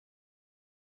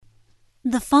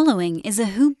The following is a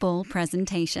Hoop Ball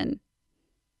presentation.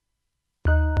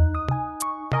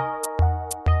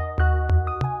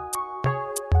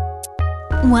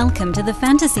 Welcome to the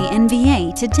Fantasy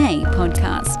NBA Today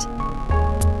podcast.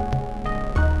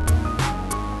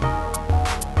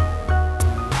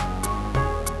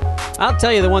 I'll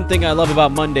tell you the one thing I love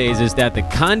about Mondays is that the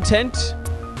content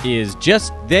is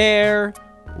just there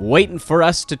waiting for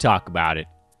us to talk about it.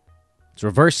 It's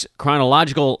reverse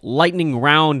chronological lightning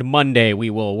round Monday. We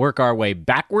will work our way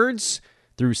backwards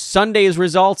through Sunday's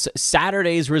results,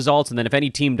 Saturday's results, and then if any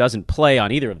team doesn't play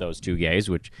on either of those 2 days,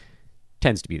 which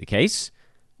tends to be the case,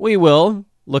 we will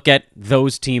look at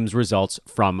those teams' results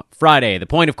from Friday. The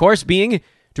point, of course, being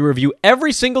to review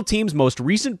every single team's most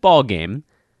recent ball game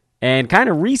and kind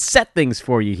of reset things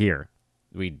for you here.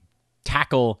 We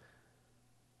tackle,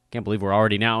 can't believe we're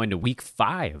already now into week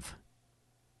 5.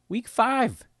 Week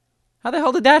 5. How the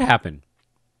hell did that happen?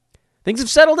 Things have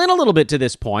settled in a little bit to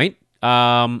this point.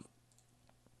 I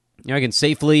can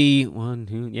safely, I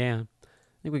think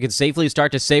we can safely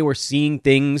start to say we're seeing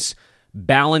things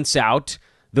balance out.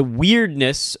 The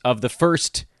weirdness of the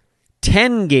first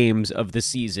 10 games of the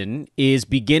season is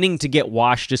beginning to get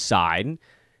washed aside.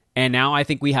 And now I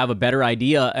think we have a better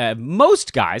idea.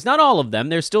 Most guys, not all of them,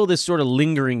 there's still this sort of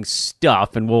lingering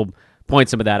stuff, and we'll point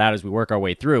some of that out as we work our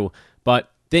way through.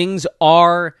 But things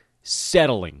are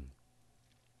settling.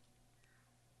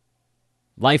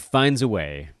 Life finds a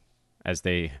way, as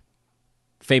they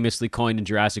famously coined in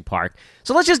Jurassic Park.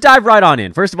 So let's just dive right on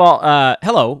in. First of all,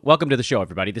 hello, welcome to the show,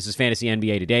 everybody. This is Fantasy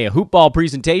NBA Today, a hoop ball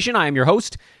presentation. I am your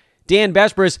host, Dan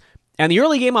Besbris, and the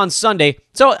early game on Sunday.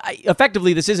 So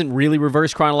effectively, this isn't really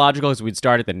reverse chronological, as we'd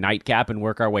start at the nightcap and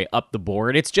work our way up the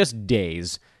board. It's just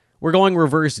days. We're going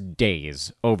reverse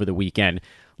days over the weekend.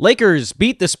 Lakers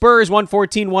beat the Spurs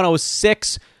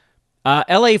 114-106.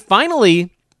 LA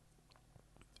finally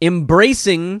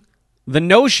embracing the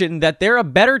notion that they're a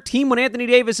better team when Anthony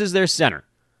Davis is their center,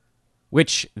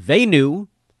 which they knew,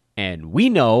 and we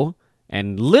know,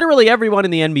 and literally everyone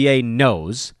in the NBA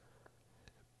knows.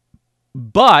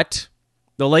 But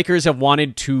the Lakers have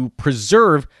wanted to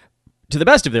preserve, to the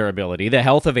best of their ability, the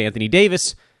health of Anthony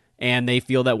Davis, and they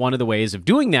feel that one of the ways of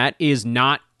doing that is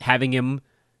not having him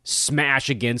smash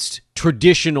against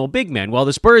traditional big men. Well,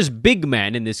 the Spurs' big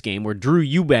men in this game were Drew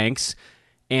Eubanks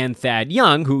and Thad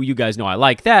Young, who you guys know I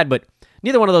like Thad, but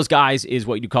neither one of those guys is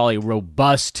what you call a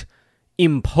robust,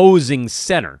 imposing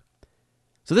center.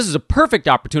 So this is a perfect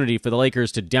opportunity for the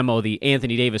Lakers to demo the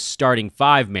Anthony Davis starting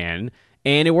 5-man,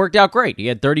 and it worked out great. He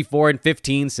had 34 and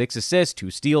 15, 6 assists, 2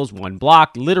 steals, 1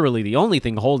 block. Literally the only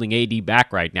thing holding AD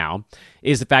back right now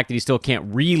is the fact that he still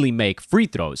can't really make free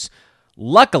throws.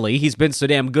 Luckily, he's been so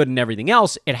damn good in everything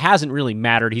else, it hasn't really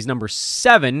mattered. He's number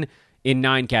 7 in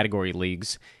 9 category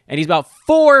leagues, and he's about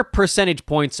 4 percentage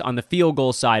points on the field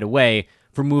goal side away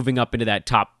from moving up into that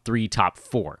top 3, top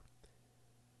 4.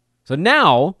 So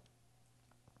now,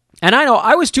 and I know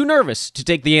I was too nervous to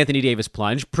take the Anthony Davis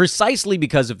plunge precisely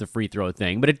because of the free throw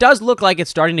thing, but it does look like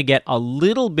it's starting to get a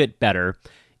little bit better,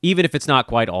 even if it's not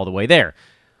quite all the way there.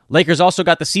 Lakers also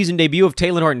got the season debut of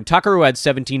Talen Horton-Tucker, who had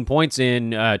 17 points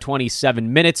in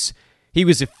 27 minutes. He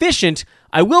was efficient.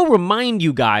 I will remind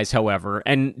you guys, however,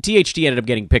 and THT ended up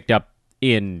getting picked up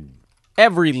in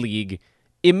every league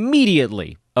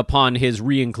immediately upon his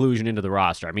re-inclusion into the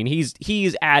roster. I mean,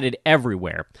 he's added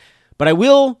everywhere. But I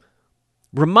will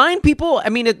remind people, I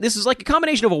mean, this is like a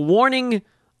combination of a warning,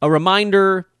 a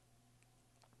reminder,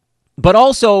 but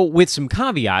also with some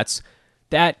caveats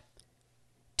that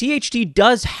THT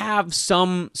does have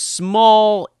some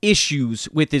small issues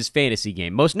with his fantasy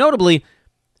game. Most notably,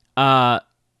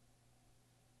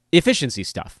 efficiency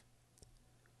stuff.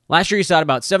 Last year he shot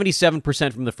about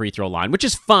 77% from the free throw line, which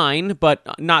is fine, but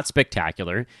not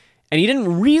spectacular. And he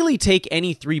didn't really take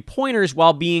any three-pointers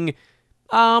while being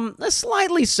a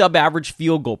slightly sub-average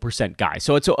field goal percent guy.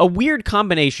 So it's a weird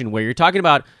combination where you're talking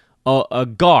about a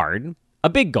guard, a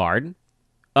big guard,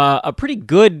 a pretty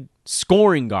good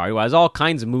scoring guard who has all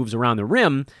kinds of moves around the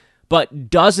rim,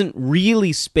 but doesn't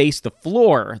really space the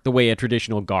floor the way a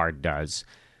traditional guard does.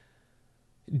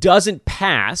 Doesn't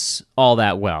pass all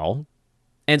that well.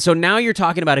 And so now you're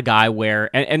talking about a guy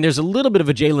where, and there's a little bit of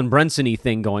a Jalen Brunson-y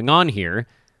thing going on here,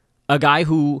 a guy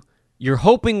who you're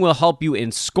hoping will help you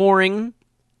in scoring.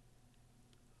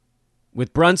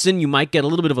 With Brunson, you might get a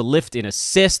little bit of a lift in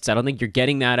assists. I don't think you're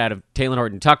getting that out of Talen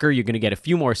Horton-Tucker. You're going to get a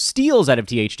few more steals out of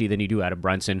THT than you do out of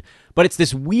Brunson. But it's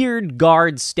this weird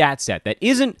guard stat set that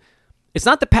isn't, it's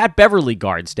not the Pat Beverly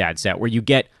guard stat set where you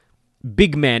get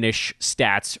big man-ish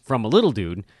stats from a little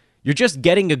dude. You're just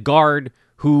getting a guard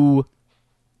who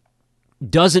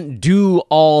doesn't do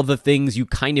all the things you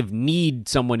kind of need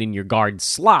someone in your guard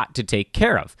slot to take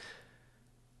care of.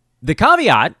 The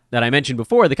caveat that I mentioned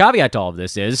before, the caveat to all of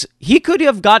this is he could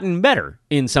have gotten better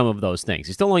in some of those things.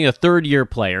 He's still only a third-year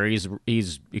player.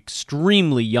 He's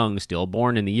extremely young still,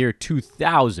 born in the year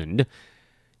 2000.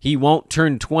 He won't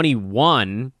turn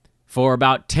 21 for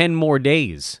about 10 more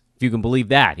days, if you can believe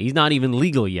that. He's not even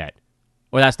legal yet.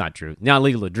 Well, that's not true. Not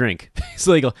legal to drink. He's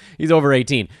legal. He's over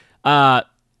 18. So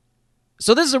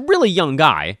this is a really young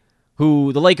guy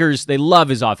who the Lakers, they love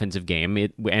his offensive game,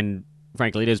 and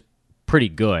frankly, it is pretty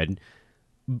good,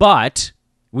 but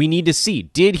we need to see,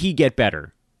 did he get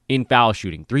better in foul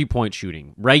shooting, three-point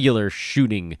shooting, regular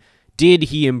shooting? Did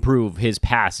he improve his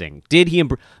passing? Did he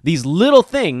improve these little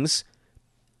things?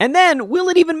 And then, will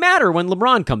it even matter when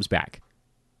LeBron comes back?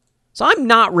 So I'm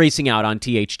not racing out on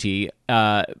THT.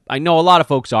 I know a lot of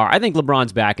folks are. I think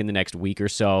LeBron's back in the next week or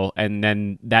so, and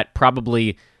then that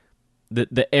probably,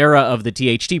 the era of the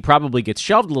THT probably gets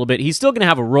shelved a little bit. He's still going to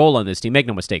have a role on this team. Make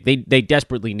no mistake. They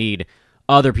desperately need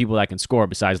other people that can score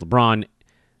besides LeBron,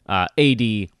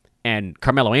 AD, and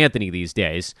Carmelo Anthony these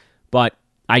days. But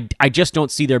I just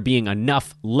don't see there being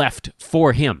enough left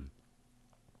for him.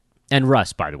 And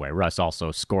Russ, by the way. Russ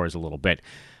also scores a little bit.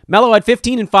 Melo at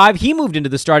 15 and 5. He moved into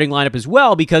the starting lineup as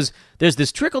well because there's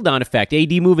this trickle-down effect.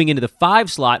 AD moving into the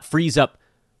 5 slot frees up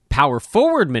power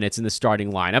forward minutes in the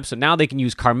starting lineup, so now they can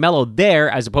use Carmelo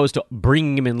there as opposed to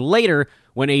bringing him in later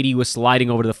when AD was sliding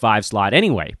over to the 5 slot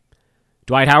anyway.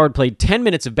 Dwight Howard played 10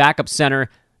 minutes of backup center.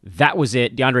 That was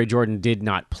it. DeAndre Jordan did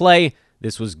not play.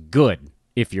 This was good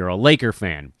if you're a Laker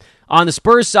fan. On the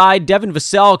Spurs side, Devin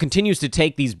Vassell continues to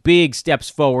take these big steps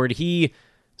forward. He,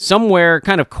 somewhere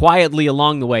kind of quietly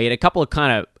along the way, had a couple of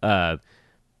kind of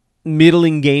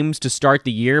middling games to start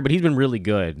the year, but he's been really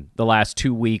good the last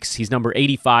 2 weeks. He's number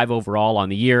 85 overall on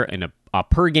the year in a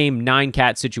per-game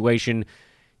 9-cat situation.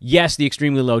 Yes, the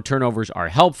extremely low turnovers are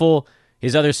helpful.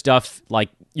 His other stuff, like,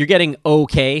 you're getting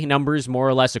okay numbers more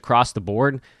or less across the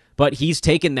board, but he's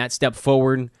taken that step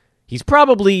forward. He's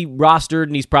probably rostered,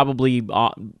 and he's probably, you're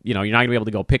not going to be able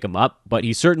to go pick him up, but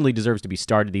he certainly deserves to be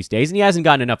started these days, and he hasn't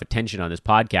gotten enough attention on this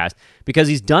podcast because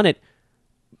he's done it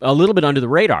a little bit under the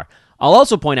radar. I'll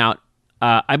also point out,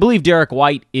 I believe Derek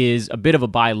White is a bit of a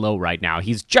buy low right now.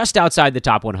 He's just outside the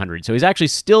top 100, so he's actually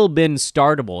still been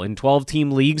startable in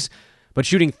 12-team leagues, but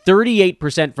shooting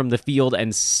 38% from the field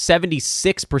and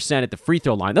 76% at the free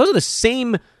throw line. Those are the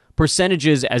same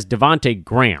percentages as Devontae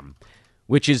Graham,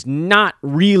 which is not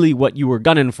really what you were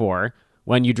gunning for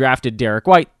when you drafted Derek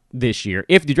White this year.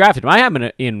 If you drafted him, I have him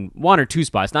in 1 or 2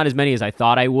 spots, not as many as I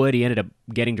thought I would. He ended up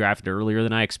getting drafted earlier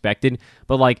than I expected,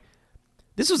 but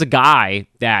this was a guy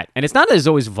that, and it's not that his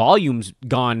always volume's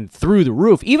gone through the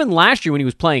roof. Even last year when he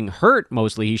was playing hurt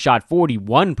mostly, he shot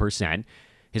 41%.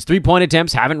 His three-point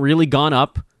attempts haven't really gone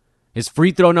up. His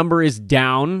free throw number is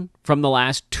down from the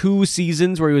last 2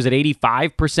 seasons where he was at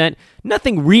 85%.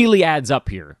 Nothing really adds up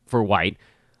here for White,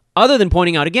 other than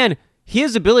pointing out again,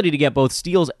 his ability to get both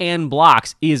steals and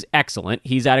blocks is excellent.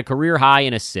 He's at a career high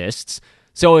in assists.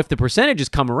 So if the percentages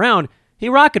come around, he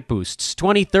rocket boosts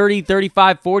 20, 30,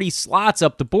 35, 40 slots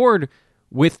up the board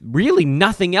with really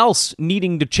nothing else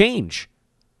needing to change.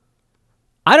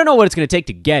 I don't know what it's going to take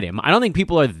to get him. I don't think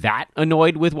people are that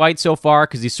annoyed with White so far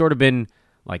because he's sort of been,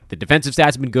 the defensive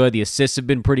stats have been good, the assists have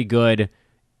been pretty good.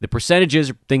 The percentages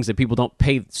are things that people don't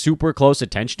pay super close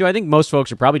attention to. I think most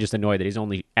folks are probably just annoyed that he's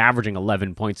only averaging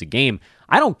 11 points a game.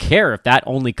 I don't care if that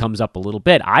only comes up a little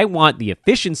bit. I want the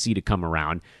efficiency to come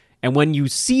around. And when you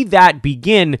see that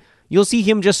begin, you'll see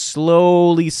him just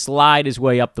slowly slide his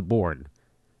way up the board.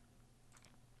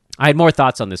 I had more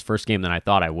thoughts on this first game than I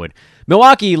thought I would.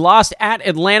 Milwaukee lost at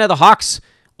Atlanta. The Hawks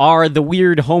are the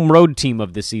weird home road team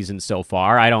of the season so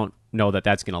far. I don't know that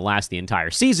that's going to last the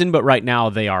entire season, but right now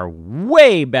they are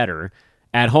way better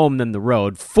at home than the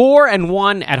road.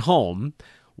 4-1 at home,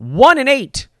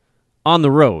 1-8 on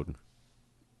the road.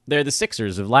 They're the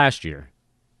Sixers of last year.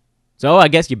 So I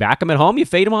guess you back them at home, you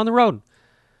fade them on the road.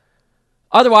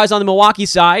 Otherwise, on the Milwaukee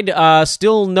side,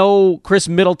 still no Chris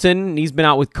Middleton. He's been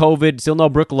out with COVID. Still no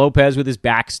Brook Lopez with his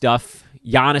back stuff.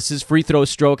 Giannis's free throw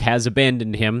stroke has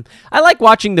abandoned him. I like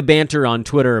watching the banter on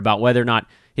Twitter about whether or not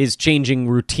his changing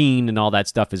routine and all that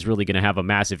stuff is really going to have a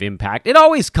massive impact. It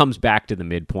always comes back to the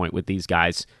midpoint with these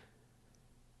guys.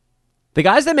 The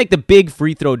guys that make the big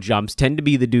free throw jumps tend to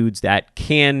be the dudes that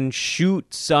can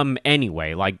shoot some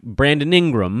anyway. Like Brandon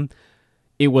Ingram,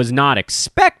 it was not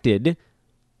expected,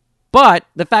 but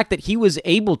the fact that he was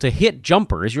able to hit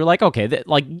jumpers, you're like, okay,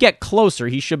 get closer.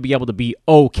 He should be able to be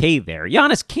okay there.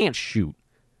 Giannis can't shoot.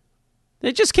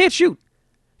 They just can't shoot.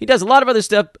 He does a lot of other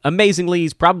stuff amazingly.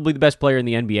 He's probably the best player in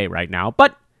the NBA right now,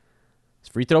 but His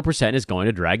free throw percent is going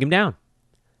to drag him down.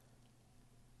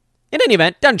 In any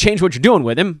event, doesn't change what you're doing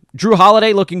with him. Drew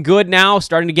Holiday looking good now,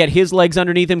 starting to get his legs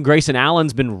underneath him. Grayson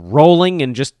Allen's been rolling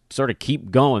and just sort of keep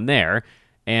going there.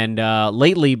 And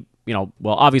lately,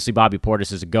 obviously Bobby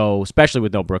Portis is a go, especially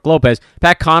with no Brook Lopez.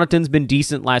 Pat Connaughton's been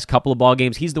decent last couple of ball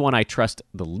games. He's the one I trust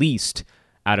the least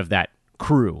out of that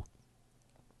crew.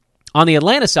 On the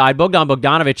Atlanta side, Bogdan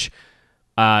Bogdanovic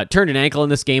turned an ankle in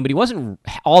this game, but he wasn't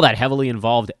all that heavily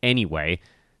involved anyway.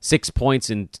 6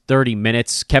 points in 30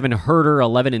 minutes. Kevin Huerter,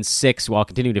 11 and 6, while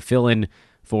continuing to fill in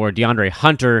for DeAndre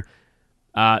Hunter.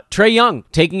 Trae Young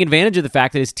taking advantage of the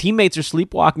fact that his teammates are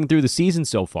sleepwalking through the season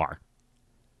so far.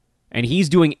 And he's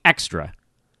doing extra.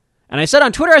 And I said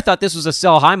on Twitter I thought this was a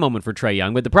sell high moment for Trae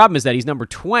Young, but the problem is that he's number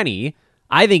 20.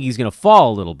 I think he's going to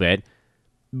fall a little bit.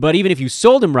 But even if you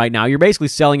sold him right now, you're basically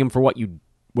selling him for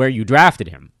where you drafted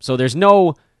him. So there's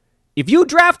no... If you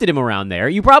drafted him around there,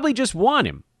 you probably just want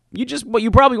him.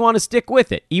 You probably want to stick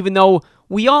with it, even though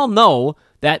we all know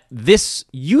that this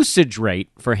usage rate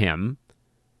for him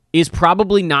is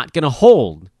probably not going to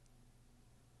hold.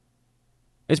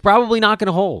 It's probably not going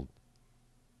to hold.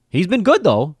 He's been good,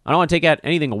 though. I don't want to take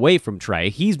anything away from Trae.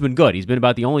 He's been good. He's been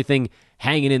about the only thing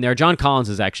hanging in there. John Collins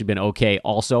has actually been okay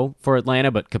also for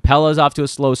Atlanta, but Capella's off to a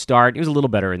slow start. He was a little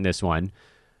better in this one.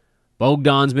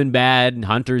 Bogdan's been bad.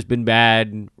 Hunter's been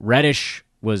bad. Reddish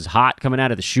was hot coming out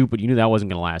of the chute, but you knew that wasn't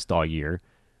going to last all year.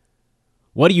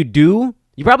 What do?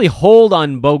 You probably hold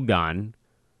on Bogdan,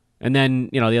 and then,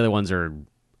 the other ones are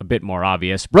a bit more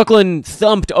obvious. Brooklyn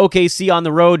thumped OKC on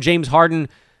the road. James Harden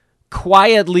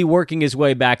quietly working his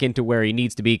way back into where he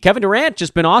needs to be. Kevin Durant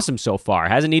just been awesome so far.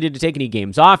 Hasn't needed to take any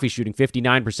games off. He's shooting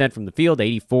 59% from the field,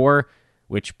 84%,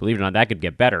 which, believe it or not, that could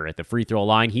get better at the free throw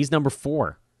line. He's number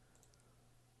 4.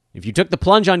 If you took the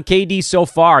plunge on KD so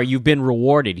far, you've been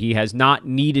rewarded. He has not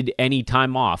needed any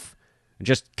time off.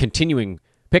 Just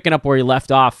picking up where he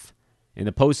left off in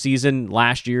the postseason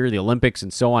last year, the Olympics,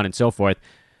 and so on and so forth.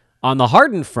 On the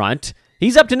Harden front,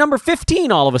 he's up to number 15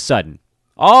 all of a sudden.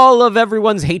 All of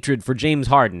everyone's hatred for James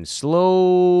Harden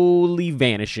slowly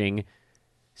vanishing.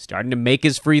 Starting to make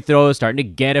his free throws, starting to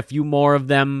get a few more of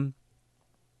them.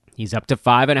 He's up to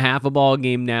 5.5 a ball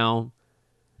game now.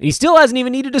 And he still hasn't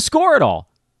even needed to score at all.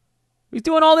 He's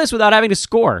doing all this without having to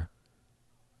score.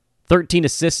 13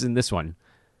 assists in this one.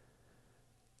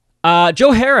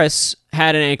 Joe Harris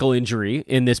had an ankle injury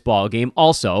in this ball game.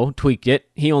 Also tweaked it.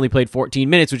 He only played 14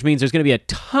 minutes, which means there's going to be a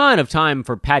ton of time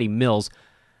for Patty Mills.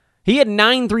 He had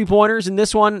 9 3-pointers in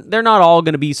this one. They're not all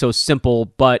going to be so simple,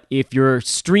 but if you're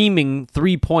streaming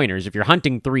 3-pointers, if you're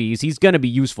hunting threes, he's going to be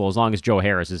useful as long as Joe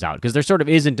Harris is out, because there sort of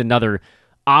isn't another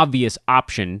obvious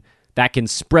option that can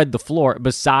spread the floor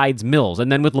besides Mills.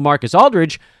 And then with LaMarcus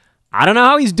Aldridge, I don't know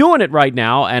how he's doing it right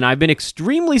now, and I've been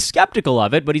extremely skeptical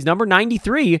of it, but he's number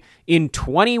 93 in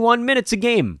 21 minutes a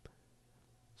game.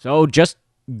 So just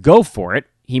go for it.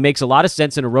 He makes a lot of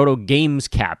sense in a Roto Games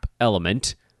cap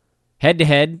element.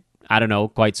 Head-to-head, I don't know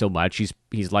quite so much.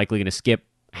 He's likely going to skip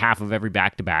half of every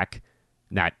back-to-back.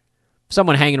 That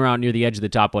someone hanging around near the edge of the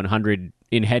top 100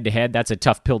 in head-to-head, that's a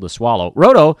tough pill to swallow.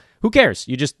 Roto, who cares?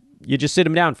 You just sit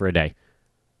him down for a day.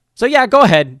 So yeah, go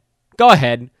ahead.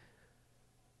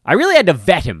 I really had to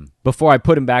vet him before I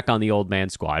put him back on the old man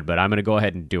squad, but I'm going to go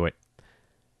ahead and do it.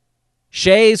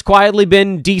 Shai's quietly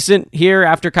been decent here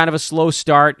after kind of a slow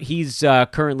start. He's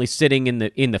currently sitting in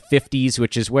the 50s,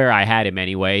 which is where I had him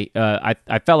anyway.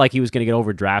 I felt like he was going to get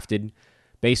overdrafted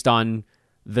based on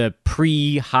the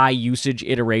pre-high usage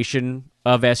iteration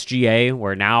of SGA,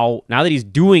 where now that he's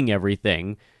doing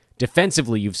everything,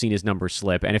 defensively you've seen his numbers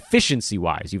slip, and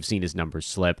efficiency-wise you've seen his numbers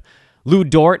slip. Lou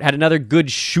Dort had another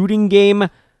good shooting game.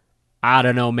 I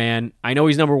don't know, man. I know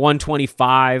he's number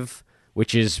 125,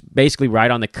 which is basically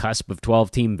right on the cusp of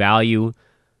 12-team value.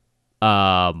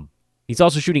 He's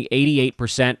also shooting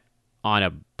 88% on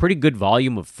a pretty good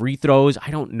volume of free throws.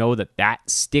 I don't know that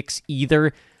sticks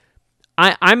either.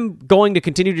 I'm going to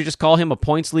continue to just call him a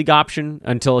points league option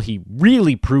until he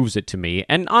really proves it to me.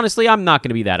 And honestly, I'm not going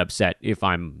to be that upset if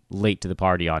I'm late to the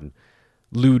party on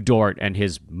Lou Dort and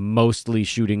his mostly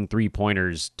shooting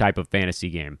 3-pointers type of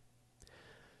fantasy game.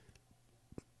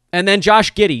 And then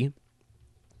Josh Giddey,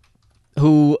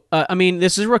 who,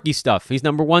 this is rookie stuff. He's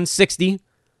number 160,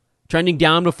 trending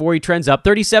down before he trends up.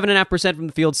 37.5% from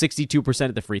the field, 62%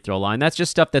 at the free throw line. That's just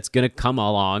stuff that's going to come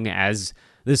along as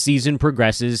the season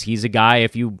progresses. He's a guy,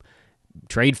 if you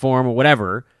trade for him or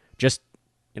whatever, just,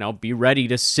 be ready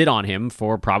to sit on him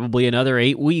for probably another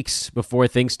 8 weeks before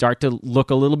things start to look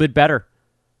a little bit better.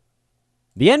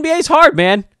 The NBA's hard,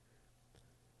 man.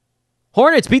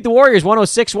 Hornets beat the Warriors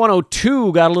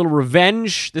 106-102, got a little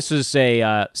revenge. This was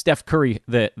a Steph Curry,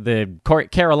 the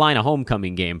Carolina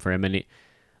homecoming game for him. And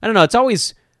I don't know, it's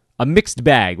always a mixed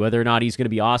bag whether or not he's going to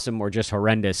be awesome or just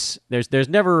horrendous. There's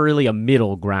never really a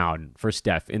middle ground for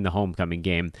Steph in the homecoming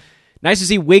game. Nice to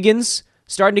see Wiggins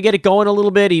starting to get it going a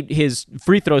little bit. His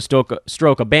free throw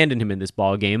stroke abandoned him in this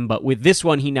ball game, but with this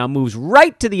one, he now moves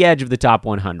right to the edge of the top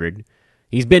 100.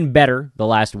 He's been better the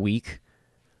last week.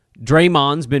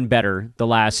 Draymond's been better the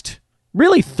last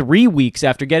really 3 weeks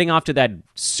after getting off to that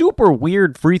super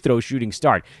weird free throw shooting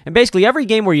start. And basically every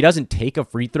game where he doesn't take a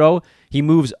free throw, he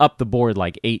moves up the board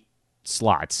like 8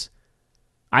 slots.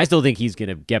 I still think he's going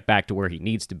to get back to where he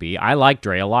needs to be. I like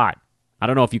Dre a lot. I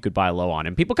don't know if you could buy low on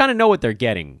him. People kind of know what they're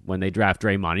getting when they draft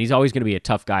Draymond. He's always going to be a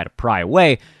tough guy to pry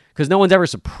away because no one's ever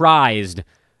surprised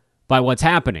by what's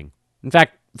happening. In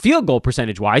fact, field goal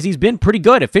percentage-wise, he's been pretty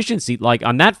good. Efficiency, like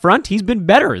on that front, he's been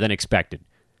better than expected.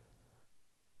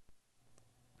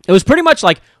 It was pretty much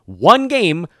like one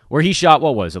game where he shot,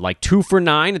 what was it, like 2 for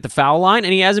 9 at the foul line,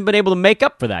 and he hasn't been able to make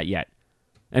up for that yet.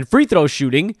 And free throw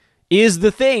shooting is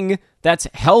the thing that's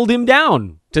held him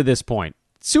down to this point.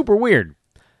 Super weird.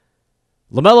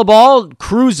 LaMelo Ball,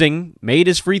 cruising, made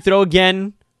his free throw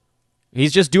again.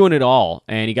 He's just doing it all,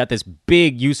 and he got this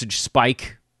big usage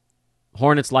spike.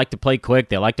 Hornets like to play quick.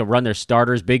 They like to run their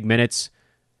starters big minutes.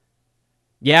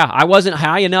 Yeah, I wasn't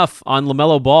high enough on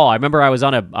LaMelo Ball. I remember I was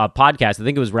on a podcast. I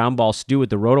think it was Round Ball Stew with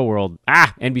the Roto World,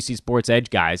 NBC Sports Edge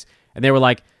guys. And they were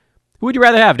like, who would you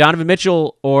rather have, Donovan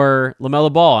Mitchell or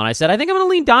LaMelo Ball? And I said, I think I'm going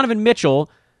to lean Donovan Mitchell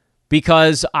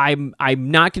because I'm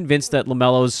not convinced that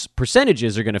LaMelo's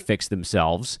percentages are going to fix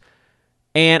themselves.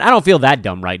 And I don't feel that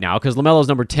dumb right now because LaMelo's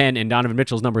number 10 and Donovan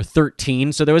Mitchell's number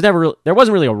 13. So there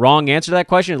wasn't really a wrong answer to that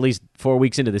question, at least 4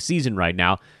 weeks into the season right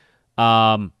now.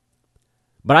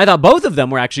 But I thought both of them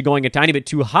were actually going a tiny bit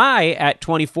too high at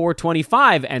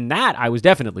 24-25, and that I was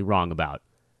definitely wrong about.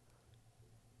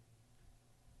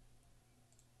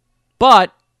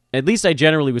 But at least I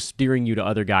generally was steering you to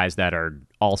other guys that are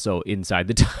also inside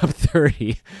the top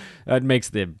 30. That makes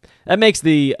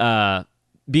the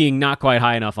being not quite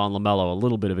high enough on LaMelo a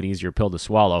little bit of an easier pill to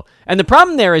swallow. And the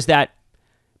problem there is that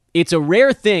it's a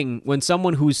rare thing when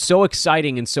someone who's so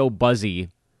exciting and so buzzy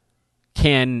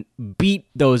can beat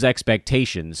those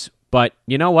expectations. But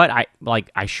you know what?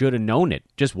 I should have known it.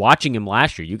 Just watching him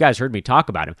last year. You guys heard me talk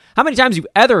about him. How many times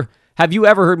have you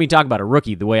ever heard me talk about a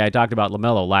rookie the way I talked about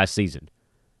LaMelo last season?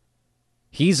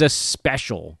 He's a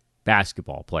special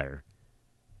basketball player.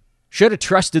 Should have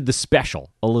trusted the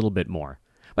special a little bit more.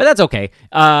 But that's okay.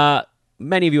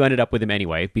 Many of you ended up with him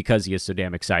anyway because he is so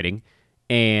damn exciting.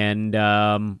 And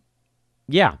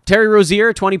yeah, Terry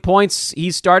Rozier, 20 points.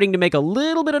 He's starting to make a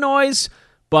little bit of noise,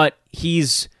 but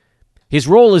his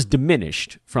role is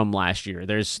diminished from last year.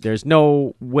 There's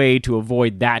no way to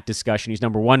avoid that discussion. He's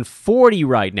number 140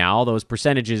 right now. Those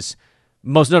percentages,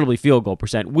 most notably field goal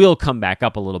percent, will come back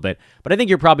up a little bit. But I think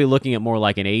you're probably looking at more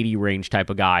like an 80 range type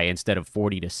of guy instead of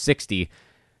 40 to 60,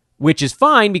 which is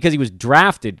fine because he was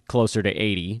drafted closer to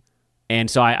 80. And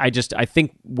so I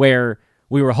think where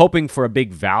we were hoping for a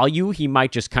big value, he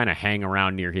might just kind of hang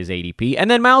around near his ADP.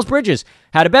 And then Miles Bridges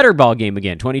had a better ball game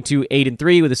again, 22, 8, and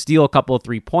 3 with a steal, a couple of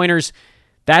 3-pointers.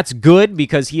 That's good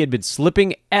because he had been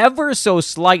slipping ever so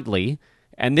slightly,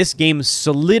 and this game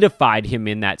solidified him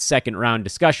in that second-round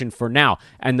discussion for now.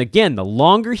 And again, the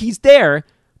longer he's there,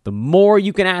 the more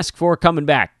you can ask for coming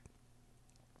back.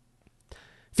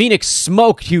 Phoenix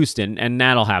smoked Houston, and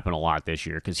that'll happen a lot this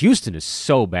year because Houston is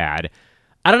so bad.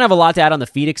 I don't have a lot to add on the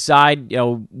Phoenix side. You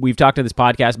know, we've talked in this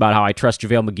podcast about how I trust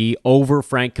JaVale McGee over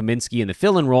Frank Kaminsky in the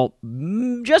fill-in role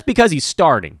just because he's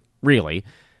starting, really.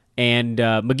 And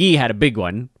McGee had a big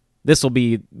one. This will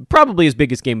be probably his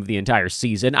biggest game of the entire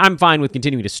season. I'm fine with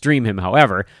continuing to stream him,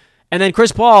 however. And then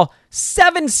Chris Paul,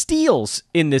 7 steals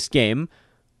in this game.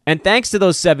 And thanks to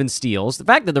those 7 steals, the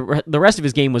fact that the rest of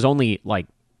his game was only, like,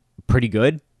 pretty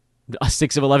good.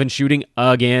 6 of 11 shooting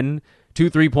again.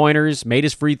 2 3-pointers, made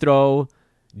his free throw.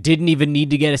 Didn't even need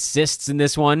to get assists in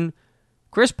this one.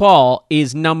 Chris Paul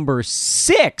is number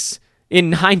 6 in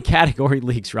 9 category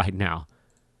leagues right now.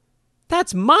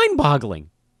 That's mind-boggling.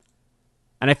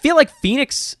 And I feel like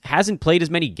Phoenix hasn't played as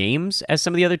many games as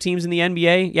some of the other teams in the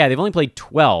NBA. Yeah, they've only played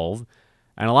 12,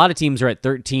 and a lot of teams are at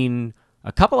 13.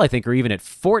 A couple, I think, are even at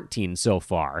 14 so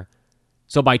far.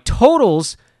 So by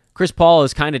totals, Chris Paul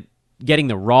is kind of getting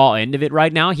the raw end of it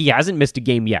right now. He hasn't missed a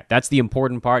game yet. That's the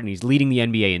important part, and he's leading the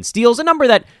NBA in steals, a number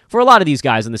that, for a lot of these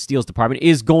guys in the steals department,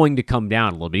 is going to come down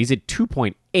a little bit. He's at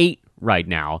 2.8 right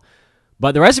now.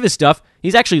 But the rest of his stuff,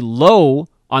 he's actually low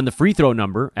on the free throw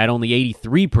number at only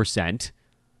 83%.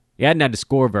 He hadn't had to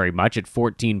score very much at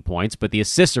 14 points, but the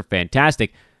assists are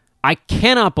fantastic. I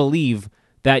cannot believe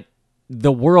that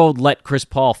the world let Chris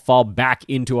Paul fall back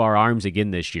into our arms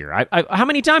again this year. How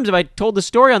many times have I told the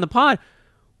story on the pod?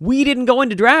 We didn't go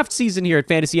into draft season here at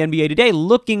Fantasy NBA Today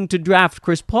looking to draft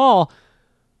Chris Paul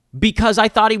because I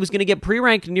thought he was going to get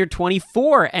pre-ranked near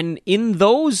 24. And in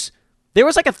those, there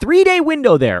was like a 3-day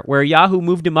window there where Yahoo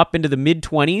moved him up into the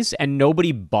mid-20s and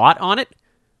nobody bought on it.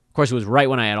 Of course, it was right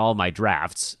when I had all my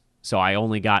drafts, so I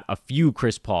only got a few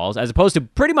Chris Pauls, as opposed to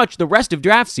pretty much the rest of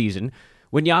draft season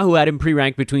when Yahoo had him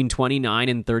pre-ranked between 29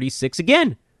 and 36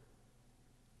 again.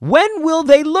 When will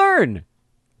they learn?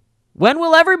 When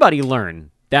will everybody learn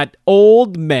that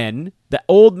old men, the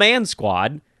old man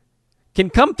squad, can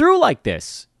come through like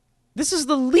this? This is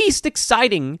the least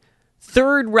exciting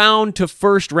third round to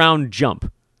first round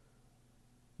jump.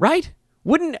 Right?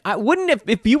 Wouldn't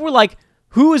if you were like,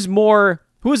 who is a more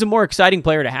exciting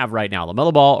player to have right now,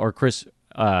 LaMelo Ball or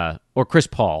Chris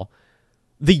Paul?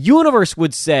 The universe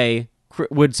would say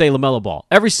LaMelo Ball.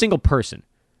 Every single person.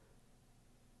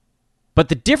 But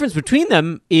the difference between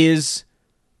them is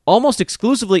almost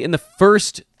exclusively in the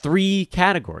first three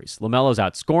categories. LaMelo's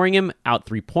outscoring him, out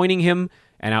three-pointing him,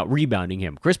 and out rebounding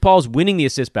him. Chris Paul's winning the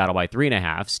assist battle by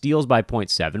 3.5, steals by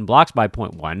 0.7, blocks by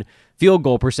 0.1, field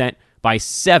goal percent by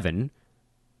 7,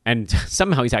 and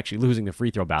somehow he's actually losing the free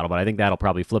throw battle, but I think that'll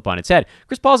probably flip on its head.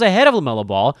 Chris Paul's ahead of LaMelo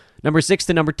Ball, number 6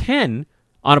 to number 10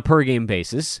 on a per-game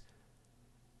basis.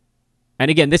 And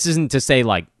again, this isn't to say,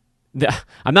 like,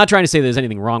 I'm not trying to say there's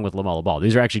anything wrong with LaMelo Ball.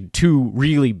 These are actually two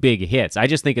really big hits. I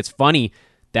just think it's funny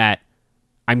that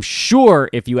I'm sure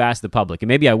if you ask the public, and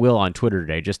maybe I will on Twitter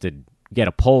today just to get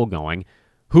a poll going,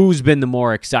 who's been the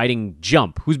more exciting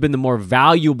jump? Who's been the more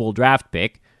valuable draft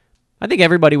pick? I think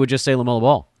everybody would just say LaMelo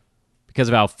Ball because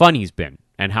of how fun he's been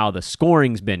and how the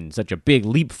scoring's been such a big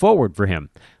leap forward for him.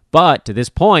 But to this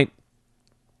point,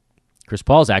 Chris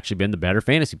Paul's actually been the better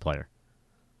fantasy player.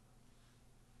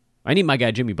 I need my guy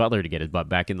Jimmy Butler to get his butt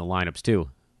back in the lineups too.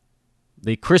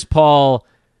 The Chris Paul,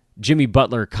 Jimmy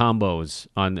Butler combos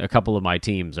on a couple of my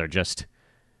teams are just,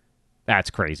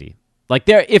 that's crazy. Like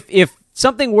if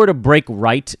something were to break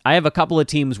right, I have a couple of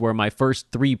teams where my first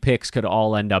 3 picks could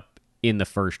all end up in the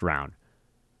first round.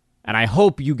 And I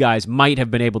hope you guys might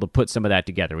have been able to put some of that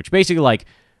together, which basically like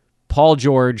Paul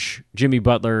George, Jimmy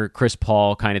Butler, Chris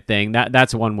Paul kind of thing.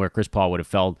 That's one where Chris Paul would have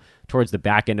fell towards the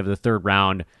back end of the third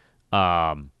round.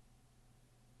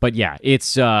 But yeah,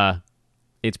 it's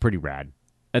pretty rad.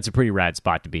 That's a pretty rad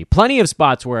spot to be. Plenty of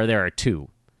spots where there are 2.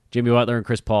 Jimmy Butler and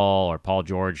Chris Paul, or Paul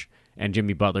George and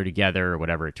Jimmy Butler together, or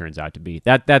whatever it turns out to be.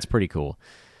 That's pretty cool.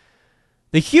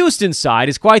 The Houston side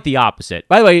is quite the opposite.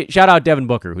 By the way, shout out Devin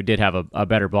Booker, who did have a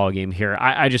better ball game here.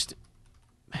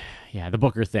 The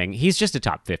Booker thing. He's just a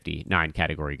top 59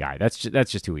 category guy. That's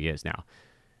just who he is now.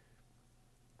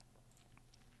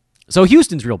 So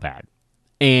Houston's real bad,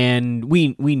 and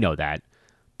we know that.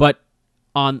 But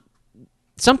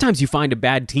sometimes you find a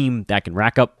bad team that can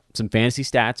rack up some fantasy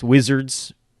stats.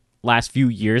 Wizards, last few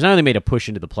years. I know they made a push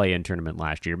into the play-in tournament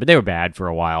last year, but they were bad for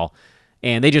a while.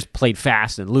 And they just played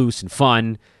fast and loose and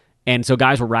fun. And so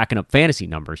guys were racking up fantasy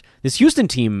numbers. This Houston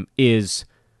team is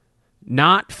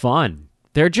not fun.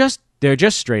 They're just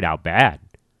straight out bad.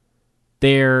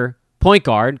 Their point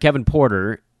guard, Kevin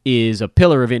Porter, is a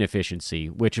pillar of inefficiency,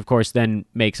 which of course then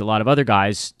makes a lot of other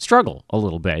guys struggle a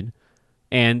little bit.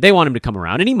 And they want him to come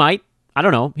around, and he might. I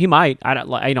don't know. He might. I'm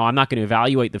not going to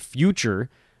evaluate the future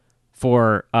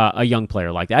for a young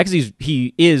player like that because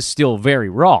he is still very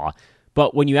raw.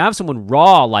 But when you have someone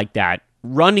raw like that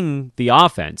running the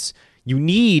offense, you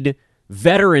need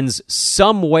veterans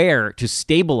somewhere to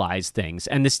stabilize things,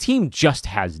 and this team just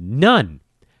has none.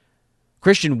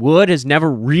 Christian Wood has never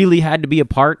really had to be a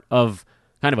part of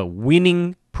kind of a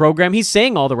winning program. He's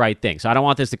saying all the right things, so I don't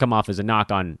want this to come off as a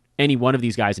knock on any one of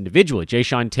these guys individually.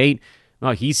 Jayshawn Tate,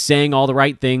 well, he's saying all the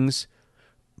right things.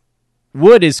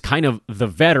 Wood is kind of the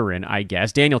veteran, I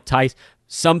guess. Daniel Tice,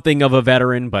 something of a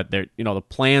veteran, but the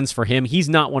plans for him, he's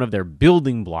not one of their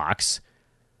building blocks.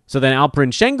 So then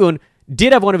Alperen Şengün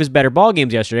did have one of his better ball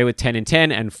games yesterday with 10 and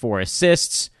 10 and 4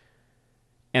 assists,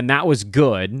 and that was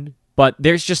good. But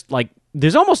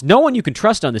there's almost no one you can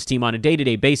trust on this team on a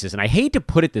day-to-day basis. And I hate to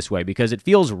put it this way because it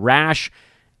feels rash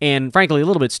and, frankly, a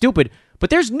little bit stupid. But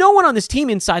there's no one on this team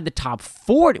inside the top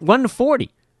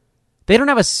 140. They don't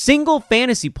have a single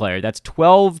fantasy player that's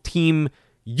 12-team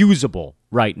usable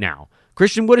right now.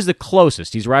 Christian Wood is the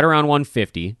closest. He's right around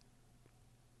 150.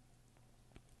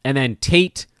 And then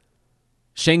Tate,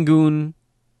 Şengün,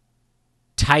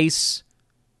 Tice,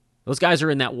 those guys are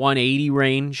in that 180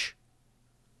 range.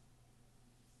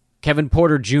 Kevin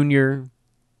Porter Jr.,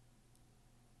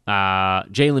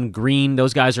 Jalen Green,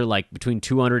 those guys are like between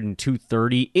 200 and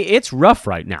 230. It's rough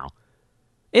right now.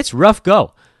 It's rough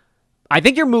go. I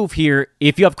think your move here,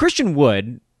 if you have Christian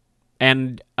Wood,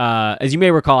 and as you may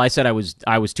recall, I said I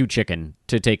was too chicken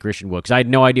to take Christian Wood because I had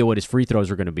no idea what his free throws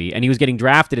were going to be, and he was getting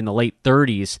drafted in the late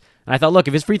 30s. And I thought, look,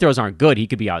 if his free throws aren't good, he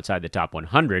could be outside the top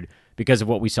 100 because of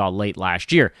what we saw late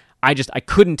last year. I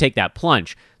couldn't take that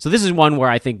plunge. So this is one where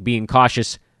I think being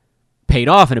cautious paid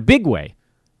off in a big way.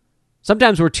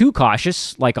 Sometimes we're too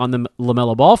cautious, like on the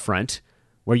LaMelo Ball front,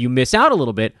 where you miss out a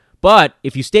little bit. But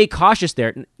if you stay cautious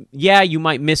there, yeah, you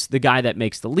might miss the guy that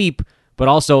makes the leap. But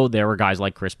also there were guys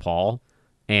like Chris Paul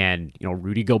and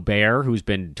Rudy Gobert, who's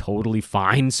been totally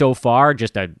fine so far,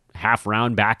 just a half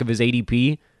round back of his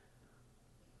ADP.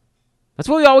 That's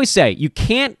what we always say. You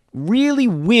can't really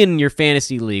win your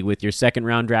fantasy league with your second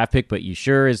round draft pick, but you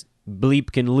sure as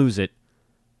bleep can lose it.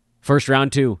 First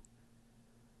round too.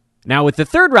 Now, with the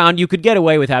third round, you could get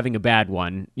away with having a bad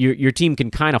one. Your team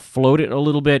can kind of float it a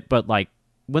little bit, but like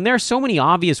when there are so many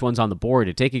obvious ones on the board,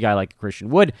 to take a guy like Christian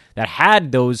Wood that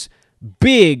had those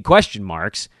big question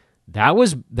marks, that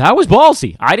was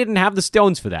ballsy. I didn't have the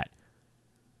stones for that.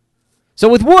 So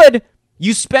with Wood,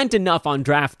 you spent enough on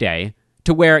draft day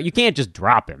to where you can't just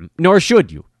drop him, nor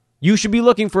should you. You should be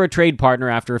looking for a trade partner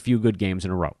after a few good games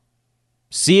in a row.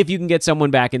 See if you can get someone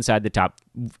back inside the top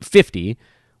 50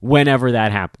 whenever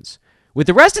that happens. With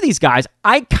the rest of these guys,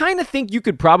 I kind of think you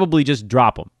could probably just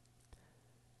drop them.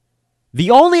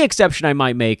 The only exception I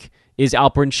might make is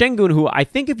Alperen Şengün, who I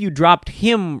think if you dropped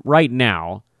him right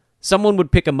now, someone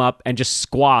would pick him up and just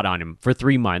squat on him for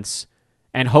 3 months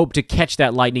and hope to catch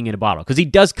that lightning in a bottle. Because he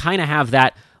does kind of have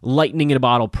that lightning in a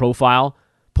bottle profile.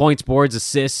 Points, boards,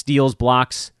 assists, steals,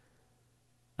 blocks.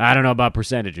 I don't know about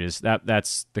percentages.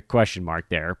 That's the question mark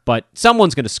there. But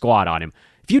someone's going to squat on him.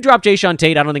 If you drop Jae'Sean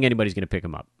Tate, I don't think anybody's going to pick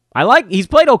him up. He's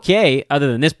played okay,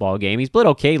 other than this ball game. He's played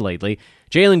okay lately.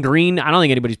 Jalen Green, I don't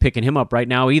think anybody's picking him up right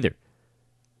now either.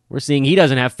 We're seeing he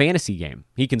doesn't have fantasy game.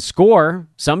 He can score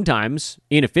sometimes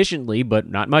inefficiently, but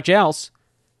not much else.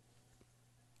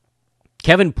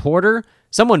 Kevin Porter,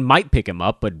 someone might pick him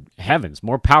up, but heavens,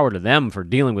 more power to them for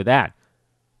dealing with that.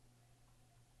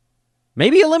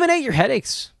 Maybe eliminate your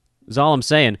headaches, is all I'm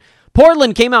saying.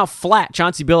 Portland came out flat.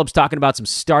 Chauncey Billups talking about some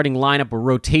starting lineup or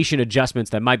rotation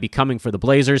adjustments that might be coming for the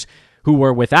Blazers, who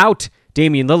were without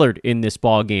Damian Lillard in this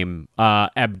ball game.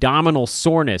 Abdominal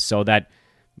soreness, so that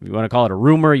you want to call it a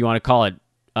rumor, you want to call it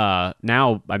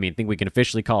now, I think we can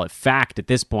officially call it fact at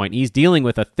this point. He's dealing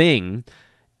with a thing,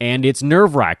 and it's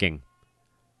nerve-wracking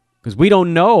because we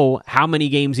don't know how many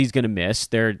games he's going to miss.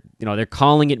 They're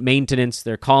calling it maintenance.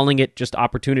 They're calling it just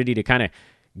opportunity to kind of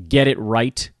get it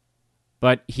right.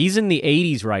 But he's in the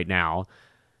 80s right now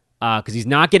because he's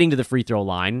not getting to the free throw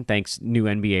line, thanks new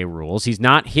NBA rules. He's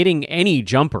not hitting any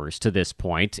jumpers to this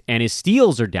point, and his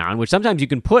steals are down, which sometimes you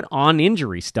can put on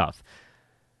injury stuff.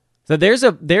 So there's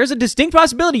a distinct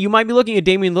possibility you might be looking at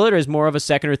Damian Lillard as more of a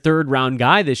second or third round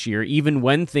guy this year, even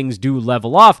when things do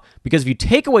level off, because if you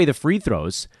take away the free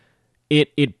throws,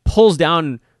 it pulls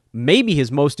down maybe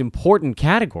his most important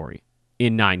category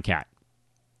in 9-cat.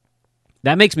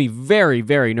 That makes me very,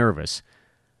 very nervous.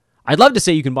 I'd love to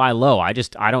say you can buy low. I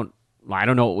don't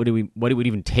know what it would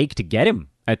even take to get him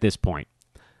at this point.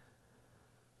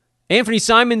 Anthony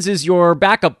Simons is your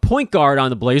backup point guard on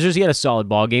the Blazers. He had a solid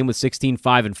ball game with 16,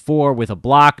 5, and 4 with a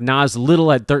block. Nas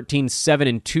Little had 13, 7,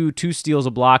 and 2, 2 steals,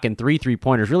 a block, and 3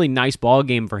 3-pointers. Really nice ball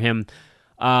game for him.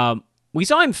 We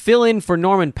saw him fill in for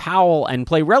Norman Powell and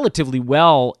play relatively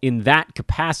well in that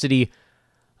capacity.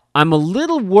 I'm a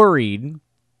little worried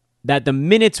that the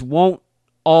minutes won't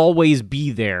always be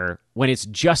there when it's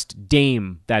just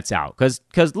Dame that's out.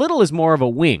 Because Little is more of a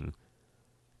wing.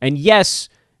 And yes,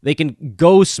 they can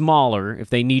go smaller if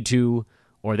they need to,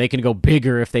 or they can go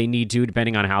bigger if they need to,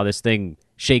 depending on how this thing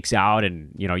shakes out.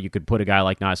 And, you could put a guy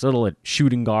like Nas Little at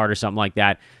shooting guard or something like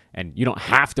that. And you don't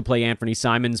have to play Anthony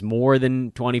Simons more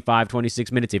than 25,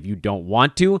 26 minutes if you don't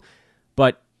want to.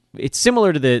 But it's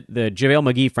similar to the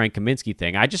JaVale McGee, Frank Kaminsky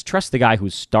thing. I just trust the guy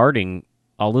who's starting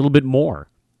a little bit more.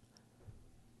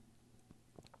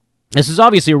 This is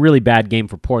obviously a really bad game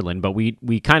for Portland, but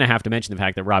we kind of have to mention the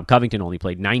fact that Rob Covington only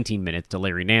played 19 minutes to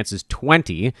Larry Nance's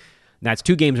 20. And that's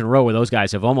 2 games in a row where those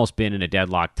guys have almost been in a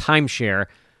deadlock timeshare.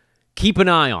 Keep an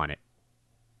eye on it.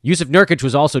 Yusuf Nurkic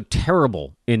was also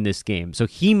terrible in this game, so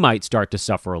he might start to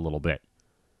suffer a little bit.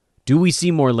 Do we see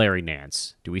more Larry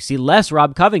Nance? Do we see less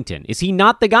Rob Covington? Is he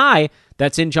not the guy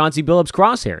that's in Chauncey Billups'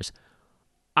 crosshairs?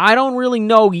 I don't really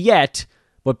know yet,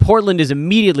 but Portland is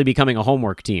immediately becoming a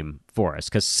homework team for us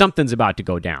because something's about to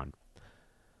go down.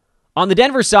 On the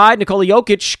Denver side, Nikola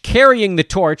Jokic carrying the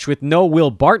torch with no Will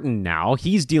Barton now.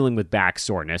 He's dealing with back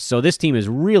soreness, so this team is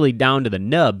really down to the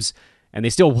nubs, and they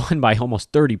still won by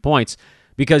almost 30 points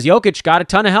because Jokic got a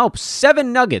ton of help.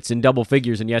 7 nuggets in double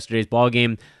figures in yesterday's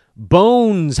ballgame.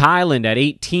 Bones Highland at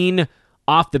 18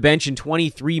 off the bench in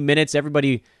 23 minutes.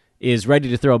 Everybody is ready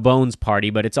to throw a Bones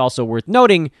party, but it's also worth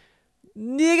noting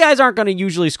you guys aren't going to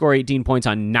usually score 18 points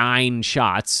on 9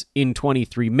 shots in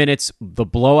 23 minutes. The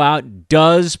blowout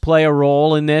does play a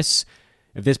role in this.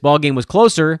 If this ball game was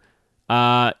closer,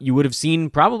 you would have seen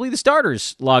probably the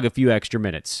starters log a few extra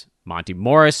minutes. Monty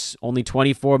Morris, only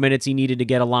 24 minutes he needed to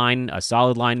get a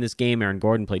solid line in this game. Aaron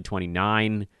Gordon played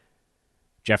 29.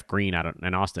 Jeff Green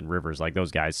and Austin Rivers, like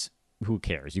those guys, who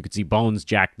cares? You could see Bones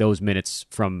jack those minutes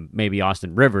from maybe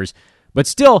Austin Rivers. But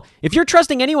still, if you're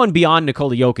trusting anyone beyond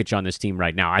Nikola Jokic on this team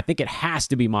right now, I think it has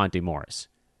to be Monty Morris.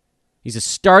 He's a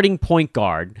starting point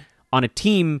guard on a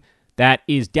team that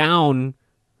is down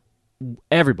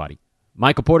everybody.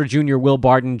 Michael Porter Jr., Will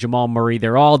Barton, Jamal Murray,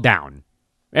 they're all down.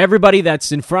 Everybody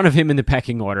that's in front of him in the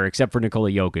pecking order, except for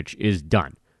Nikola Jokic, is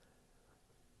done.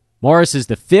 Morris is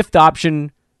the 5th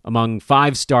option among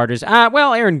 5 starters.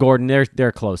 Aaron Gordon,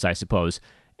 they're close, I suppose.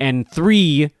 And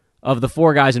 3 of the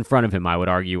 4 guys in front of him, I would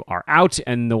argue, are out,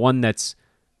 and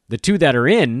the 2 that are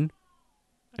in,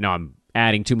 I know I'm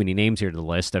adding too many names here to the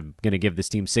list. I'm going to give this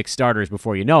team 6 starters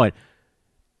before you know it.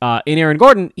 In Aaron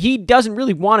Gordon, he doesn't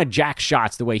really want to jack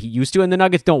shots the way he used to, and the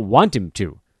Nuggets don't want him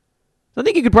to. So I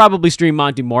think you could probably stream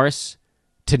Monty Morris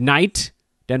tonight.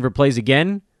 Denver plays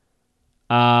again.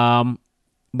 But I'm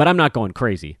not going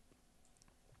crazy.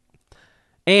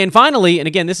 And finally, and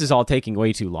again, this is all taking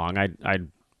way too long. I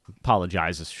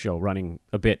apologize, this show running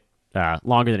a bit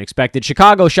longer than expected.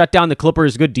 Chicago shut down the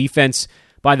Clippers. Good defense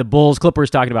by the Bulls. Clippers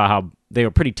talking about how they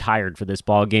were pretty tired for this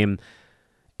ball game.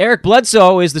 Eric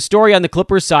Bledsoe is the story on the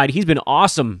Clippers side. He's been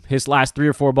awesome his last 3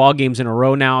 or 4 ball games in a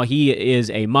row now. He is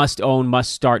a must-own,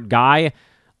 must-start guy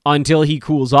until he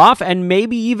cools off, and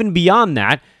maybe even beyond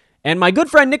that. And my good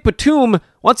friend Nick Batum,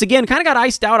 once again, kind of got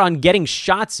iced out on getting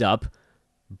shots up,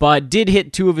 but did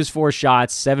hit 2 of his 4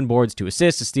 shots, 7 boards, 2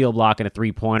 assists, a steal block, and a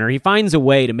 3-pointer. He finds a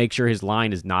way to make sure his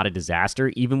line is not a disaster,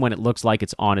 even when it looks like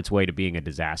it's on its way to being a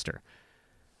disaster.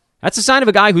 That's a sign of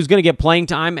a guy who's going to get playing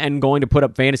time and going to put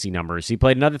up fantasy numbers. He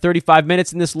played another 35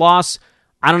 minutes in this loss.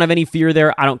 I don't have any fear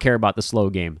there. I don't care about the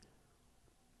slow game.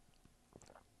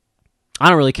 I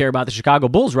don't really care about the Chicago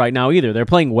Bulls right now either. They're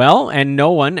playing well, and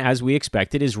no one, as we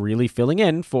expected, is really filling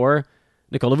in for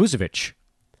Nikola Vucevic.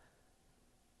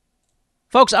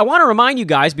 Folks, I want to remind you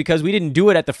guys, because we didn't do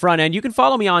it at the front end, you can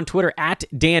follow me on Twitter at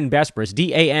Dan Besbris,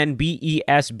 DanBesbris.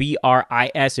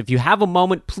 If you have a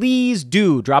moment, please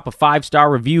do drop a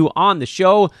 5-star review on the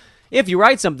show. If you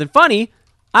write something funny,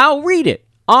 I'll read it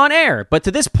on air. But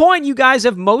to this point, you guys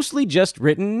have mostly just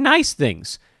written nice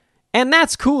things. And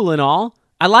that's cool and all.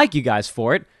 I like you guys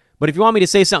for it. But if you want me to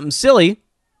say something silly,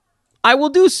 I will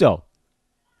do so.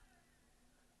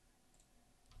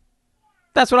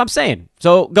 That's what I'm saying.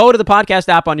 So go to the podcast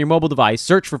app on your mobile device,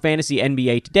 search for Fantasy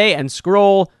NBA Today, and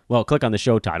click on the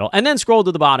show title, and then scroll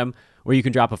to the bottom where you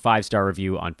can drop a 5-star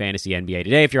review on Fantasy NBA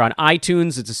Today. If you're on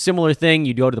iTunes, it's a similar thing.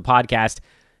 You go to the podcast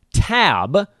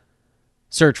tab,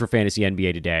 search for Fantasy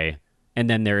NBA Today, and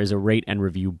then there is a rate and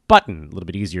review button, a little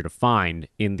bit easier to find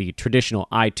in the traditional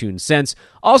iTunes sense.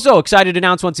 Also, excited to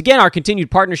announce once again our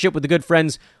continued partnership with the good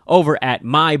friends over at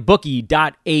mybookie.ag.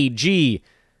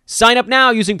 Sign up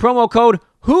now using promo code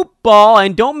HoopBall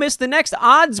and don't miss the next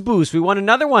odds boost. We won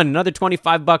another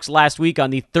 $25 last week on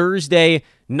the Thursday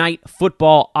night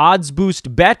football odds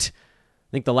boost bet.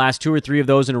 I think the last 2 or 3 of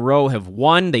those in a row have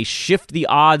won. They shift the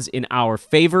odds in our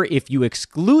favor. If you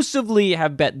exclusively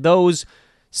have bet those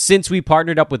since we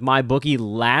partnered up with MyBookie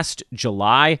last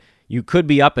July, you could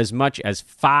be up as much as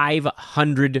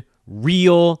 $500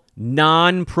 real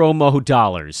non-promo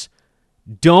dollars.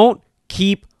 Don't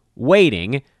keep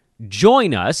waiting.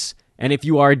 Join us, and if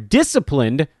you are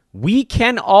disciplined, we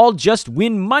can all just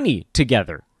win money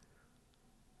together.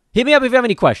 Hit me up if you have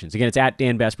any questions. Again, it's at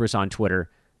Dan Besbris on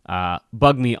Twitter.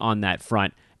 Bug me on that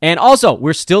front. And also,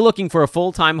 we're still looking for a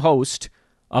full-time host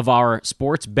of our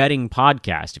sports betting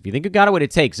podcast. If you think you've got what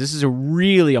it takes, this is a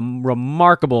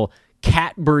remarkable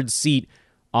catbird seat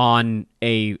on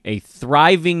a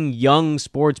thriving young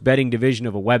sports betting division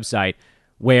of a website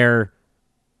where,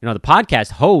 the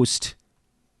podcast host,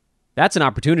 that's an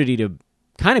opportunity to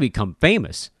kind of become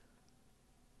famous.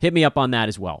 Hit me up on that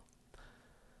as well.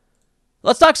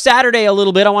 Let's talk Saturday a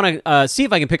little bit. I want to see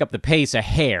if I can pick up the pace a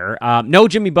hair. No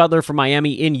Jimmy Butler for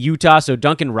Miami in Utah, so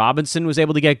Duncan Robinson was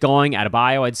able to get going.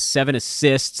 Adebayo had 7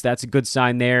 assists. That's a good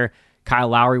sign there. Kyle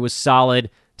Lowry was solid.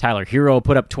 Tyler Hero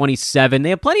put up 27. They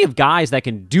have plenty of guys that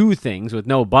can do things with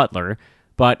no Butler,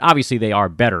 but obviously they are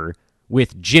better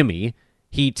with Jimmy.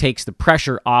 He takes the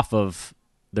pressure off of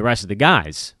the rest of the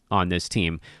guys on this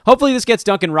team. Hopefully this gets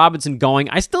Duncan Robinson going.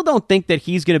 I still don't think that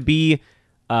he's going to be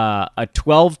a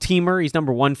 12-teamer. He's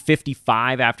number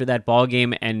 155 after that ball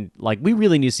game, and we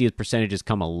really need to see his percentages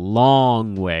come a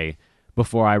long way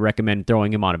before I recommend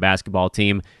throwing him on a basketball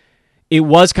team. It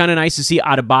was kind of nice to see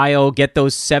Adebayo get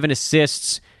those 7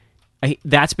 assists.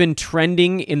 That's been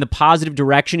trending in the positive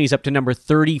direction. He's up to number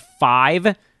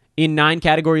 35 in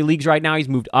 9-category leagues right now. He's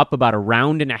moved up about a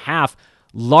round and a half,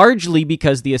 largely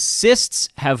because the assists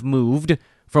have moved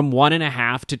from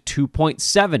 1.5 to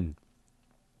 2.7.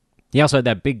 He also had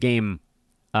that big game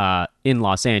in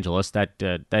Los Angeles. That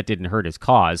didn't hurt his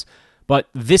cause. But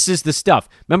this is the stuff.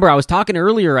 Remember, I was talking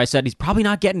earlier, I said he's probably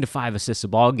not getting to 5 assists a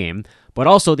ball game, but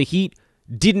also the Heat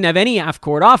didn't have any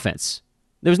half-court offense.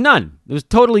 There was none. It was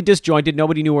totally disjointed.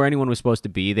 Nobody knew where anyone was supposed to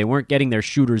be. They weren't getting their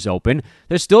shooters open.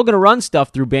 They're still going to run stuff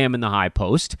through Bam in the high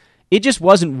post. It just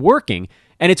wasn't working.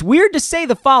 And it's weird to say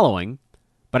the following,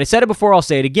 but I said it before, I'll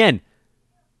say it again.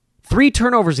 3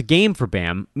 turnovers a game for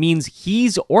Bam means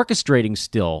he's orchestrating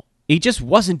still. He just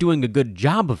wasn't doing a good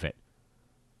job of it.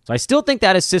 So I still think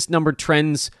that assist number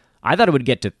trends. I thought it would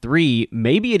get to 3.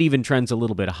 Maybe it even trends a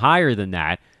little bit higher than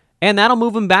that. And that'll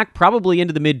move him back probably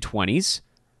into the mid-20s.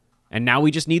 And now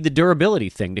we just need the durability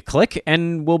thing to click,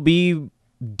 and we'll be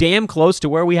damn close to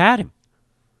where we had him.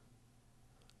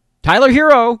 Tyler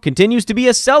Hero continues to be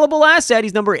a sellable asset.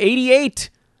 He's number 88.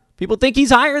 People think he's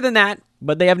higher than that,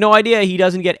 but they have no idea he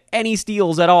doesn't get any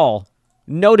steals at all.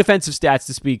 No defensive stats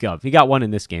to speak of. He got 1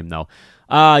 in this game, though.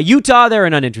 Utah, they're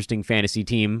an uninteresting fantasy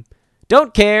team.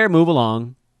 Don't care. Move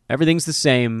along. Everything's the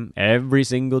same every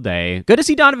single day. Good to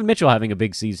see Donovan Mitchell having a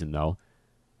big season, though.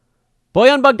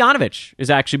 Bojan Bogdanovic has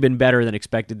actually been better than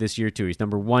expected this year, too. He's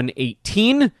number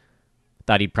 118.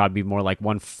 Thought he'd probably be more like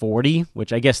 140,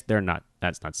 which I guess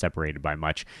that's not separated by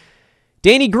much.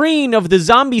 Danny Green of the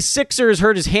Zombie Sixers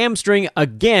hurt his hamstring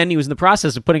again. He was in the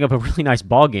process of putting up a really nice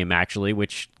ball game, actually,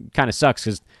 which kind of sucks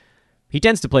because he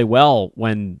tends to play well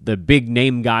when the big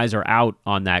name guys are out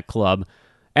on that club.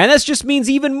 And this just means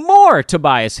even more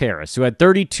Tobias Harris, who had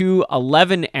 32,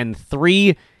 11, and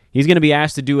 3. He's going to be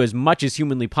asked to do as much as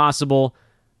humanly possible,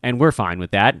 and we're fine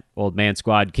with that. Old man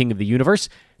squad, king of the universe.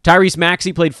 Tyrese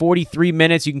Maxey played 43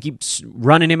 minutes. You can keep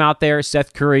running him out there.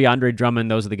 Seth Curry, Andre Drummond,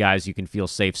 those are the guys you can feel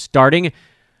safe starting.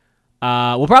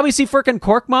 We'll probably see Furkan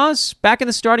Korkmaz back in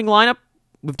the starting lineup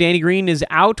if Danny Green is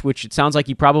out, which it sounds like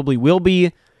he probably will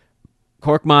be.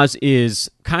 Korkmaz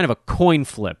is kind of a coin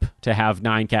flip to have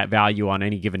 9-cat value on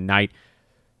any given night.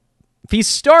 If he's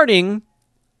starting,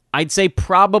 I'd say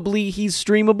probably he's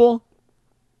streamable.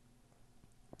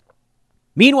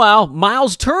 Meanwhile,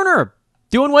 Miles Turner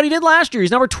doing what he did last year.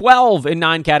 He's number 12 in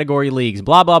 9-category leagues.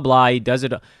 Blah, blah, blah. He does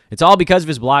it. It's all because of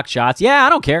his block shots. Yeah, I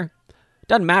don't care.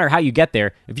 Doesn't matter how you get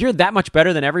there. If you're that much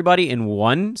better than everybody in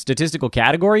one statistical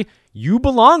category, you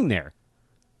belong there.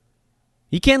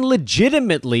 He can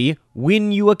legitimately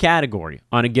win you a category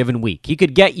on a given week. He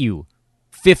could get you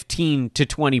 15 to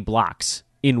 20 blocks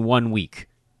in 1 week.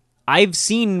 I've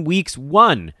seen weeks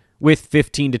won with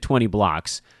 15 to 20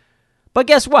 blocks. But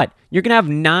guess what? You're going to have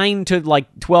 9 to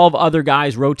 12 other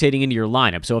guys rotating into your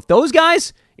lineup. So if those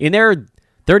guys in their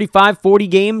 35, 40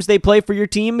 games they play for your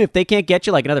team, if they can't get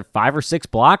you another 5 or 6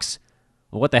 blocks,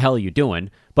 well, what the hell are you doing?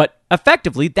 But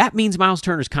effectively, that means Miles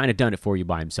Turner's kind of done it for you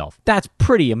by himself. That's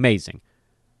pretty amazing.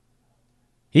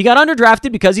 He got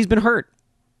underdrafted because he's been hurt.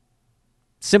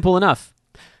 Simple enough.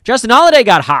 Justin Holiday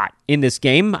got hot in this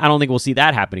game. I don't think we'll see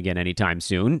that happen again anytime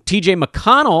soon. TJ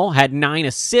McConnell had 9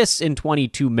 assists in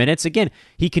 22 minutes. Again,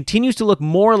 he continues to look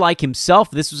more like himself.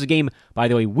 This was a game, by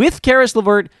the way, with Karis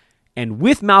LeVert and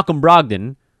with Malcolm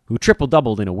Brogdon, who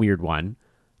triple-doubled in a weird one.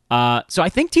 So I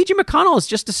think TJ McConnell is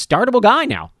just a startable guy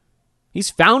now. He's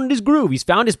found his groove. He's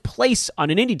found his place on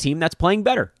an indie team that's playing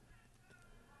better.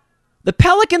 The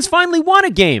Pelicans finally won a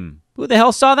game. Who the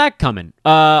hell saw that coming?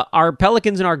 Our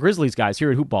Pelicans and our Grizzlies guys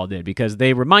here at Hoopball did, because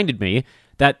they reminded me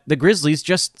that the Grizzlies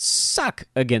just suck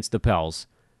against the Pels,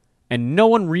 and no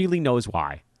one really knows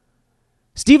why.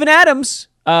 Steven Adams,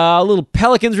 a little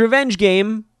Pelicans revenge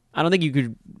game. I don't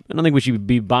think we should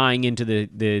be buying into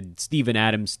the Steven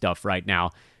Adams stuff right now.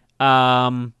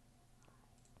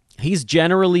 He's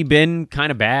generally been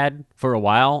kind of bad for a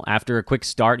while. After a quick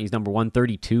start, he's number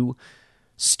 132.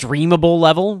 Streamable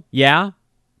level, yeah.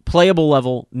 Playable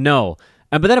level, no.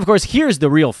 But then, of course, here's the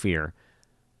real fear.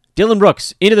 Dylan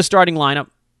Brooks into the starting lineup.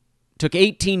 Took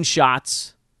 18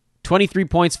 shots, 23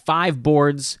 points, 5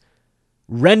 boards.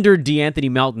 Rendered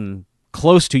DeAnthony Melton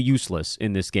close to useless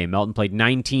in this game. Melton played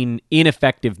 19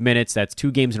 ineffective minutes. That's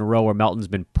 2 games in a row where Melton's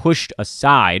been pushed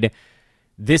aside.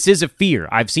 This is a fear.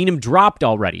 I've seen him dropped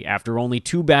already after only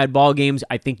 2 bad ball games.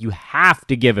 I think you have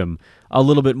to give him a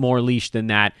little bit more leash than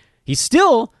that. He's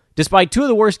still, despite 2 of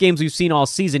the worst games we've seen all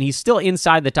season, he's still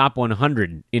inside the top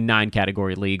 100 in 9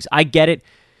 category leagues. I get it.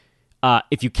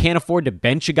 If you can't afford to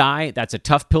bench a guy, that's a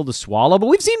tough pill to swallow. But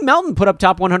we've seen Melton put up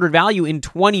top 100 value in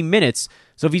 20 minutes.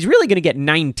 So if he's really going to get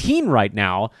 19 right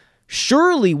now,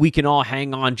 surely we can all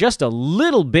hang on just a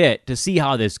little bit to see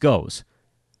how this goes.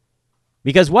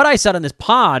 Because what I said on this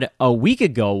pod a week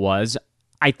ago was,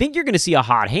 I think you're going to see a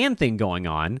hot hand thing going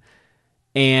on.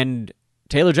 And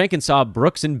Taylor Jenkins saw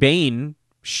Brooks and Bain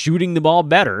shooting the ball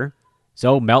better.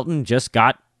 So Melton just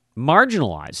got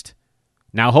marginalized.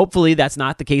 Now, hopefully that's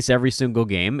not the case every single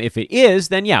game. If it is,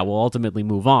 then yeah, we'll ultimately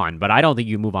move on. But I don't think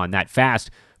you move on that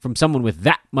fast from someone with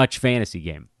that much fantasy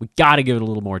game. We got to give it a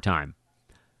little more time.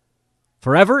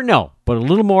 Forever? No. But a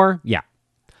little more? Yeah.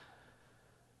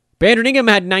 Brandon Ingham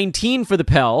had 19 for the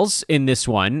Pels in this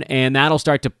one, and that'll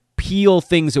start to peel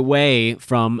things away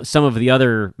from some of the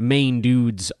other main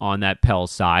dudes on that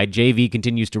Pels side. JV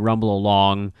continues to rumble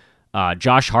along.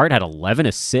 Josh Hart had 11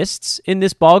 assists in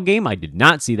this ball game. I did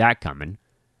not see that coming.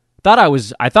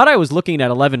 I thought I was looking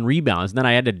at 11 rebounds, and then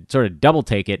I had to sort of double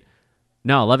take it.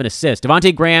 No, 11 assists.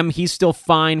 Devontae Graham, he's still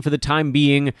fine for the time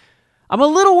being. I'm a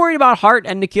little worried about Hart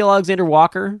and Nickeil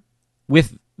Alexander-Walker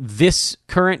with this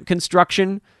current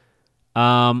construction.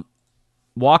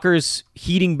 Walker's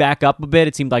heating back up a bit.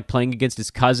 It seemed like playing against his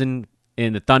cousin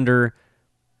in the Thunder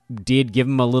did give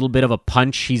him a little bit of a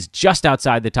punch. He's just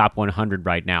outside the top 100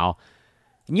 right now.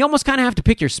 And you almost kind of have to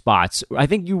pick your spots. I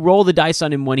think you roll the dice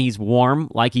on him when he's warm,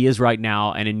 like he is right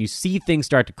now, and then you see things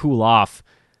start to cool off.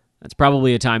 That's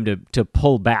probably a time to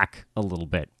pull back a little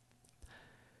bit.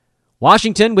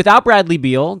 Washington, without Bradley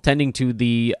Beal, tending to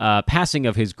the passing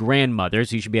of his grandmother,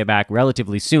 so he should be back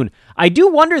relatively soon. I do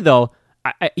wonder, though,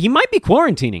 he might be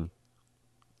quarantining.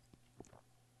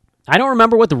 I don't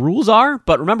remember what the rules are,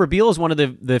 but remember, Beal is one of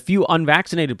the few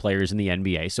unvaccinated players in the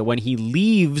NBA, so when he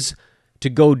leaves to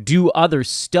go do other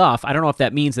stuff, I don't know if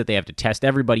that means that they have to test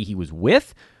everybody he was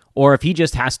with, or if he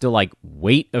just has to, like,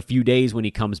 wait a few days when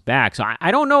he comes back. So I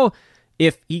don't know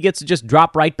if he gets to just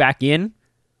drop right back in,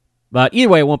 but either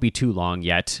way, it won't be too long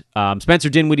yet. Spencer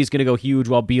Dinwiddie's going to go huge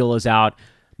while Beal is out.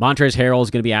 Montrezl Harrell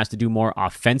is going to be asked to do more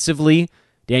offensively.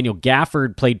 Daniel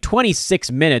Gafford played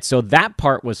 26 minutes, so that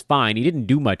part was fine. He didn't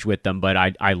do much with them, but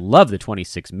I love the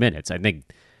 26 minutes. I mean,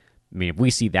 if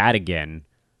we see that again,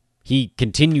 he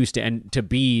continues to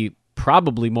be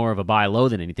probably more of a buy low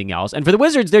than anything else. And for the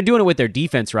Wizards, they're doing it with their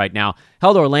defense right now.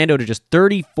 Held Orlando to just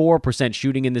 34%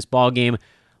 shooting in this ball game.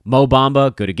 Mo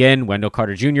Bamba, good again. Wendell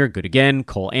Carter Jr., good again.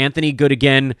 Cole Anthony, good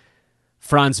again.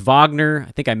 Franz Wagner,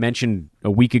 I think I mentioned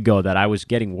a week ago that I was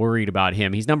getting worried about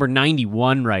him. He's number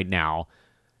 91 right now.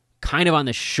 Kind of on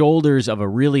the shoulders of a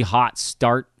really hot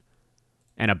start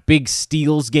and a big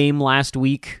steals game last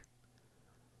week.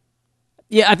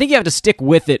 Yeah, I think you have to stick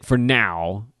with it for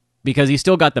now because he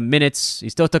still got the minutes. He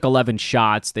still took 11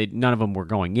 shots. None of them were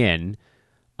going in.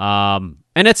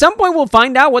 And at some point, we'll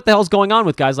find out what the hell's going on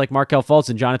with guys like Markelle Fultz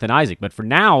and Jonathan Isaac. But for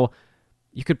now,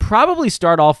 you could probably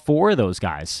start all 4 of those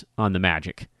guys on the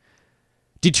Magic.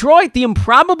 Detroit, the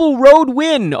improbable road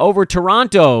win over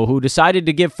Toronto, who decided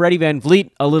to give Freddie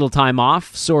VanVleet a little time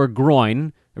off, sore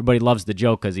groin. Everybody loves the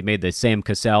joke because he made the Sam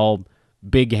Cassell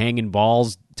big hanging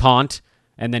balls taunt,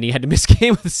 and then he had to miss a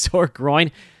game with a sore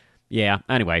groin. Yeah,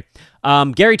 anyway.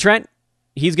 Gary Trent,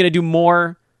 he's going to do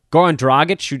more. Goran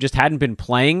Dragic, who just hadn't been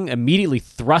playing, immediately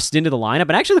thrust into the lineup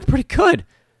and actually looked pretty good.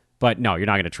 But no, you're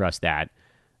not going to trust that.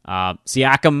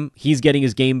 Siakam, he's getting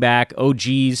his game back.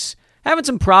 OG's having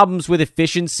some problems with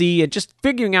efficiency and just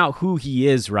figuring out who he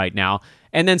is right now.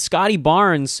 And then Scotty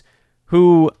Barnes,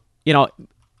 who,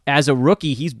 as a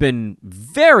rookie, he's been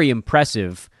very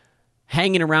impressive,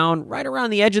 hanging around right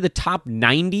around the edge of the top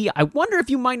 90. I wonder if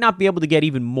you might not be able to get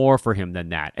even more for him than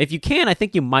that. If you can, I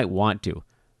think you might want to.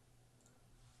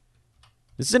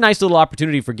 This is a nice little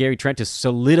opportunity for Gary Trent to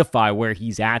solidify where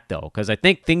he's at, though, because I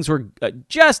think things were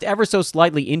just ever so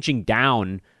slightly inching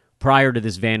down prior to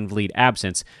this VanVleet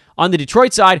absence. On the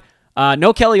Detroit side,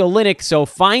 no Kelly Olynyk, so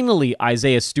finally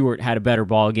Isaiah Stewart had a better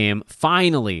ball game.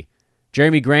 Finally.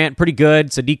 Jeremy Grant, pretty good.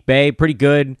 Sadiq Bey, pretty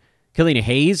good. Killian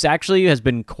Hayes actually has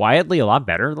been quietly a lot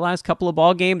better the last couple of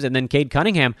ball games, and then Cade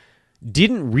Cunningham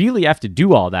didn't really have to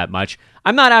do all that much.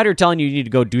 I'm not out here telling you need to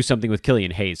go do something with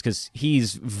Killian Hayes because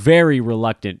he's very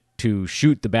reluctant to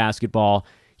shoot the basketball.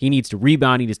 He needs to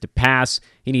rebound. He needs to pass.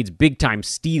 He needs big-time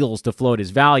steals to float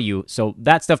his value. So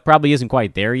that stuff probably isn't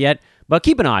quite there yet, but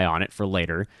keep an eye on it for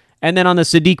later. And then on the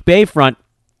Saddiq Bey front,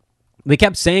 they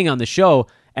kept saying on the show,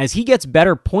 as he gets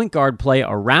better point guard play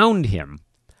around him,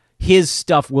 his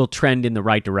stuff will trend in the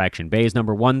right direction. Bey is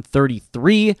number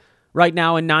 133 right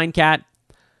now in 9-cat,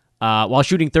 while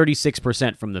shooting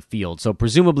 36% from the field. So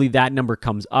presumably that number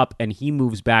comes up and he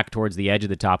moves back towards the edge of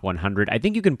the top 100. I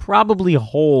think you can probably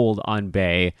hold on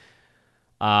Bey,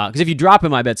 because if you drop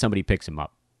him, I bet somebody picks him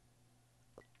up.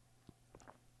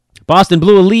 Boston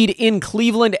blew a lead in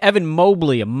Cleveland. Evan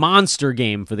Mobley, a monster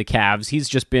game for the Cavs. He's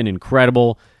just been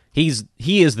incredible. He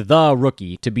is the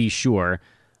rookie, to be sure.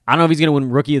 I don't know if he's going to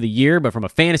win Rookie of the Year, but from a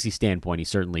fantasy standpoint, he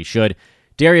certainly should.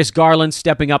 Darius Garland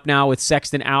stepping up now with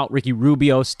Sexton out. Ricky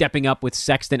Rubio stepping up with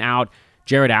Sexton out.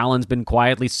 Jared Allen's been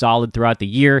quietly solid throughout the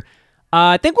year.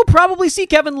 I think we'll probably see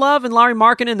Kevin Love and Lauri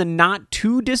Markkanen in the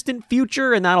not-too-distant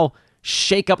future, and that'll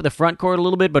shake up the front court a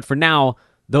little bit. But for now,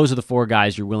 those are the four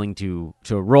guys you're willing to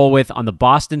roll with. On the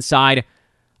Boston side,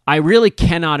 I really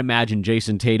cannot imagine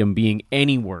Jason Tatum being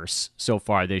any worse so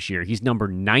far this year. He's number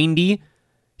 90.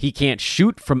 He can't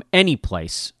shoot from any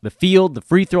place. The field, the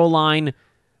free throw line,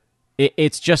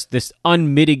 it's just this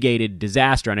unmitigated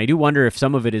disaster. And I do wonder if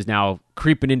some of it is now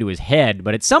creeping into his head.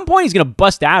 But at some point, he's going to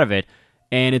bust out of it,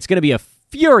 and it's going to be a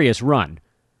furious run.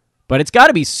 But it's got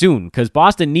to be soon, because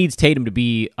Boston needs Tatum to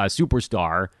be a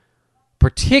superstar,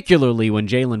 particularly when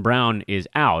Jaylen Brown is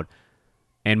out.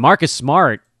 And Marcus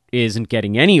Smart isn't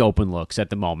getting any open looks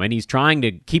at the moment. He's trying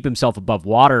to keep himself above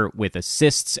water with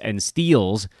assists and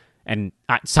steals, and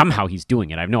somehow he's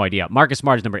doing it. I have no idea. Marcus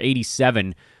Smart is number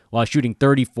 87 while shooting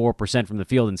 34% from the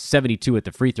field and 72 at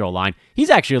the free throw line. He's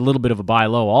actually a little bit of a buy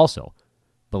low also,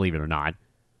 believe it or not.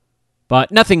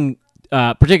 But nothing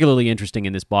particularly interesting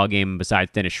in this ballgame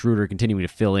besides Dennis Schroeder continuing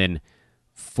to fill in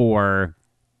for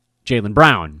Jaylen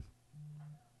Brown.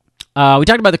 We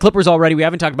talked about the Clippers already. We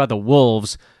haven't talked about the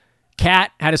Wolves.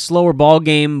 Cat had a slower ball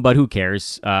game, but who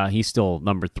cares? He's still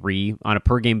number 3 on a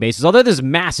per-game basis. Although there's a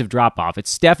massive drop-off. It's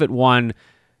Steph at 1,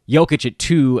 Jokic at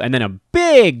 2, and then a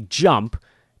big jump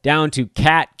down to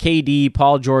Cat, KD,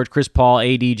 Paul George, Chris Paul,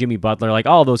 AD, Jimmy Butler. Like,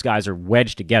 all those guys are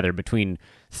wedged together between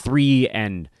 3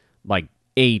 and,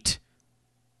 8.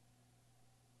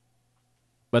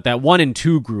 But that 1 and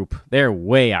 2 group, they're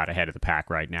way out ahead of the pack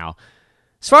right now.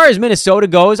 As far as Minnesota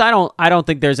goes, I don't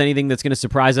think there's anything that's going to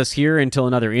surprise us here until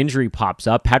another injury pops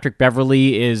up. Patrick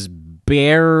Beverley is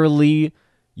barely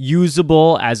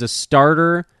usable as a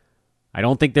starter. I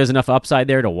don't think there's enough upside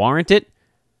there to warrant it.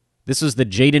 This was the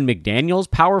Jaden McDaniels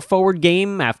power forward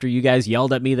game after you guys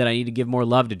yelled at me that I need to give more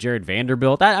love to Jared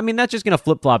Vanderbilt. That's just going to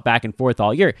flip-flop back and forth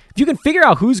all year. If you can figure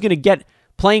out who's going to get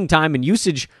playing time and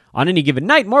usage on any given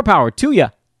night, more power to you.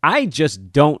 I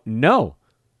just don't know.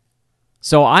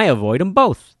 So I avoid them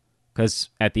both, because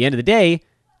at the end of the day,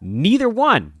 neither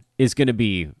one is going to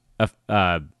be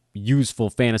a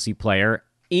useful fantasy player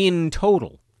in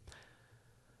total.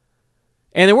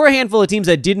 And there were a handful of teams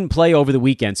that didn't play over the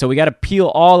weekend, so we got to peel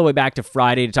all the way back to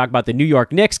Friday to talk about the New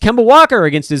York Knicks. Kemba Walker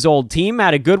against his old team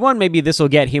had a good one. Maybe this will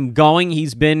get him going.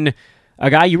 He's been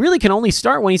a guy you really can only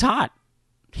start when he's hot.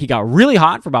 He got really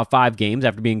hot for about 5 games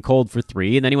after being cold for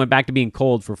 3, and then he went back to being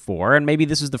cold for 4, and maybe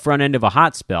this is the front end of a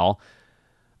hot spell.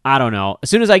 I don't know. As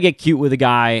soon as I get cute with a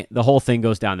guy, the whole thing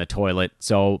goes down the toilet.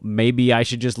 So maybe I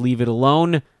should just leave it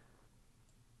alone.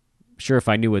 Sure, if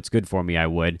I knew what's good for me, I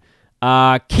would.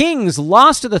 Kings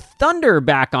lost to the Thunder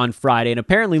back on Friday, and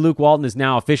apparently Luke Walton is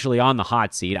now officially on the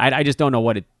hot seat. I just don't know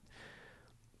what it...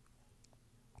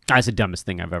 That's the dumbest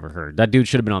thing I've ever heard. That dude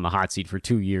should have been on the hot seat for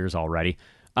 2 years already.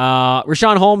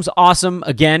 Richaun Holmes, awesome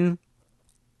again.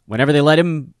 Whenever they let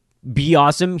him be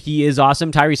awesome, he is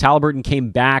awesome. Tyrese Halliburton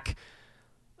came back...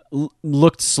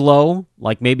 looked slow,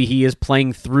 like maybe he is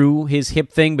playing through his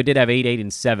hip thing, but did have 8, 8,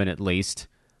 and 7 at least.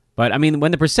 But,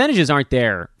 when the percentages aren't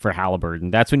there for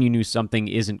Halliburton, that's when you knew something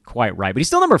isn't quite right. But he's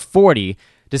still number 40,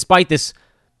 despite this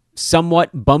somewhat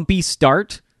bumpy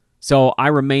start. So I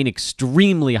remain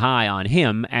extremely high on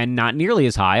him, and not nearly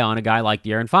as high on a guy like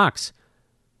De'Aaron Fox.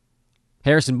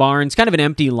 Harrison Barnes, kind of an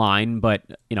empty line, but,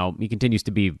 he continues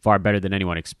to be far better than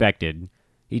anyone expected.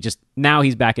 Now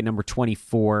he's back at number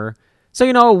 24. So,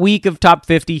 a week of top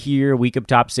 50 here, a week of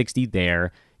top 60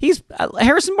 there.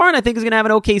 Harrison Barnes, I think, is going to have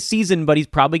an okay season, but he's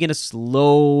probably going to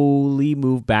slowly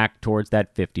move back towards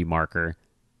that 50 marker.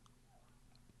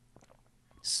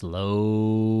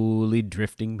 Slowly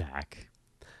drifting back.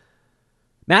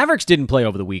 Mavericks didn't play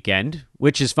over the weekend,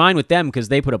 which is fine with them because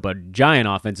they put up a giant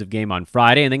offensive game on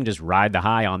Friday, and they can just ride the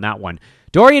high on that one.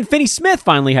 Dorian Finney-Smith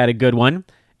finally had a good one,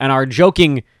 and our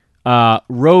joking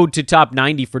road to top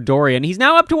 90 for Dorian. He's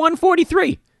now up to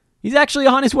 143. He's actually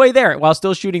on his way there while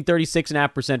still shooting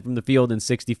 36.5% from the field and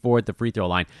 64 at the free throw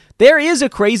line. There is a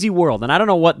crazy world, and I don't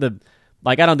know what the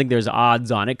Like, I don't think there's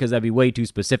odds on it because that'd be way too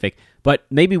specific. But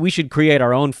maybe we should create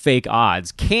our own fake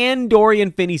odds. Can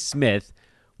Dorian Finney-Smith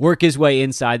work his way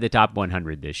inside the top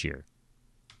 100 this year?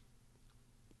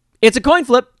 It's a coin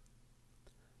flip.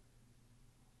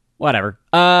 Whatever.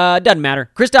 Doesn't matter.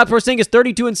 Kristaps Porzingis,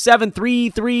 32-7, 3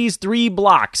 threes, 3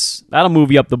 blocks. That'll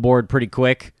move you up the board pretty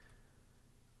quick.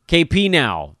 KP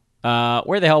now.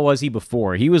 Where the hell was he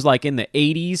before? He was like in the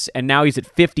 80s, and now he's at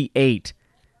 58.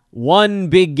 One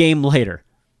big game later.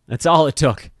 That's all it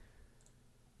took.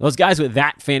 Those guys with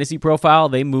that fantasy profile,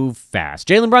 they move fast.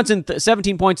 Jalen Brunson,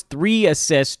 17 points, 3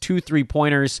 assists, 2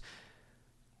 3-pointers.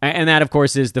 And that, of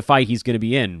course, is the fight he's going to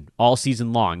be in all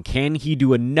season long. Can he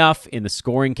do enough in the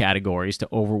scoring categories to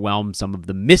overwhelm some of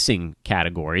the missing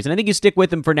categories? And I think you stick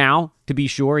with him for now, to be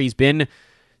sure. He's been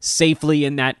safely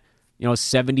in that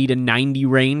 70 to 90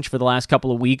 range for the last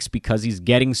couple of weeks because he's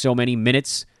getting so many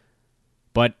minutes.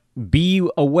 But be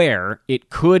aware, it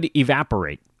could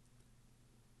evaporate.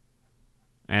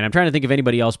 And I'm trying to think if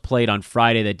anybody else played on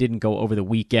Friday that didn't go over the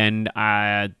weekend.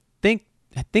 I think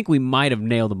we might have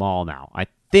nailed them all now. I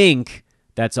think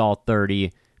that's all 30.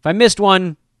 If I missed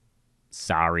one,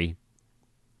 sorry.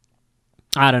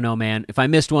 I don't know, man. If I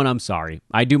missed one, I'm sorry.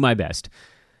 I do my best.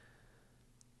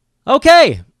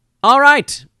 Okay. All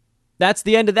right. That's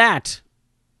the end of that.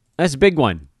 That's a big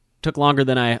one. Took longer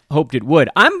than I hoped it would.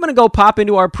 I'm going to go pop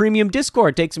into our premium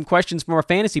Discord, take some questions from our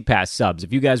Fantasy Pass subs.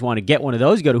 If you guys want to get one of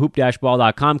those, go to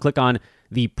hoop-ball.com, click on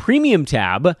the premium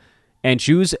tab, and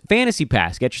choose Fantasy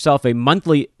Pass. Get yourself a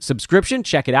monthly subscription.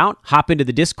 Check it out. Hop into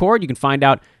the Discord. You can find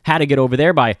out how to get over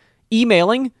there by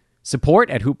emailing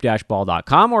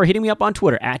support@hoop-ball.com or hitting me up on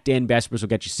Twitter @Dan Besbris will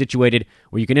get you situated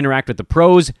where you can interact with the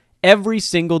pros every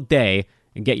single day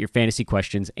and get your fantasy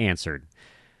questions answered.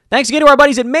 Thanks again to our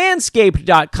buddies at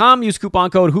manscaped.com. Use coupon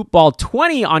code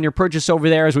HoopBall20 on your purchase over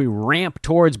there as we ramp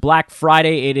towards Black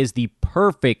Friday. It is the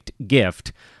perfect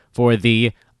gift for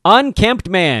the unkempt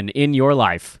man in your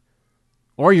life.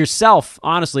 Or yourself,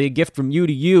 honestly, a gift from you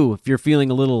to you if you're feeling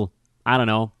a little, I don't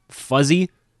know, fuzzy.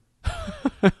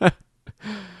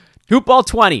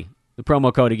 HoopBall20, the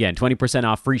promo code again. 20%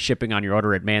 off, free shipping on your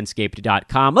order at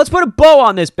manscaped.com. Let's put a bow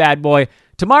on this bad boy.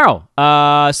 Tomorrow,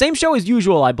 same show as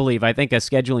usual, I believe. I think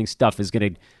scheduling stuff is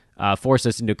going to force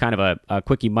us into kind of a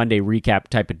Quickie Monday recap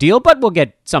type of deal, but we'll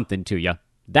get something to you.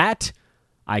 That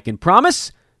I can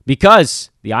promise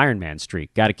because the Iron Man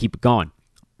streak. Got to keep it going.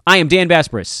 I am Dan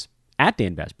Besbris,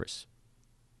 @Dan Besbris.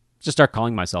 Just start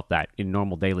calling myself that in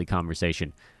normal daily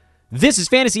conversation. This is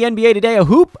Fantasy NBA Today, a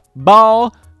hoop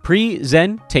ball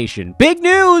presentation. Big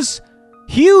news!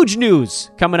 Huge news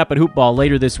coming up at Hoop Ball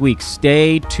later this week.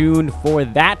 Stay tuned for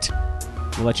that.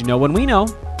 We'll let you know when we know.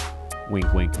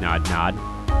 Wink, wink, nod, nod.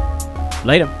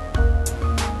 Later.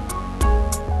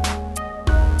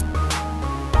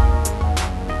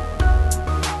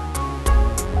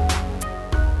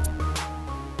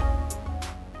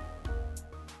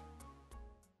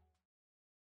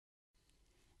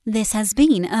 This has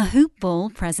been a Hoop Ball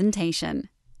presentation.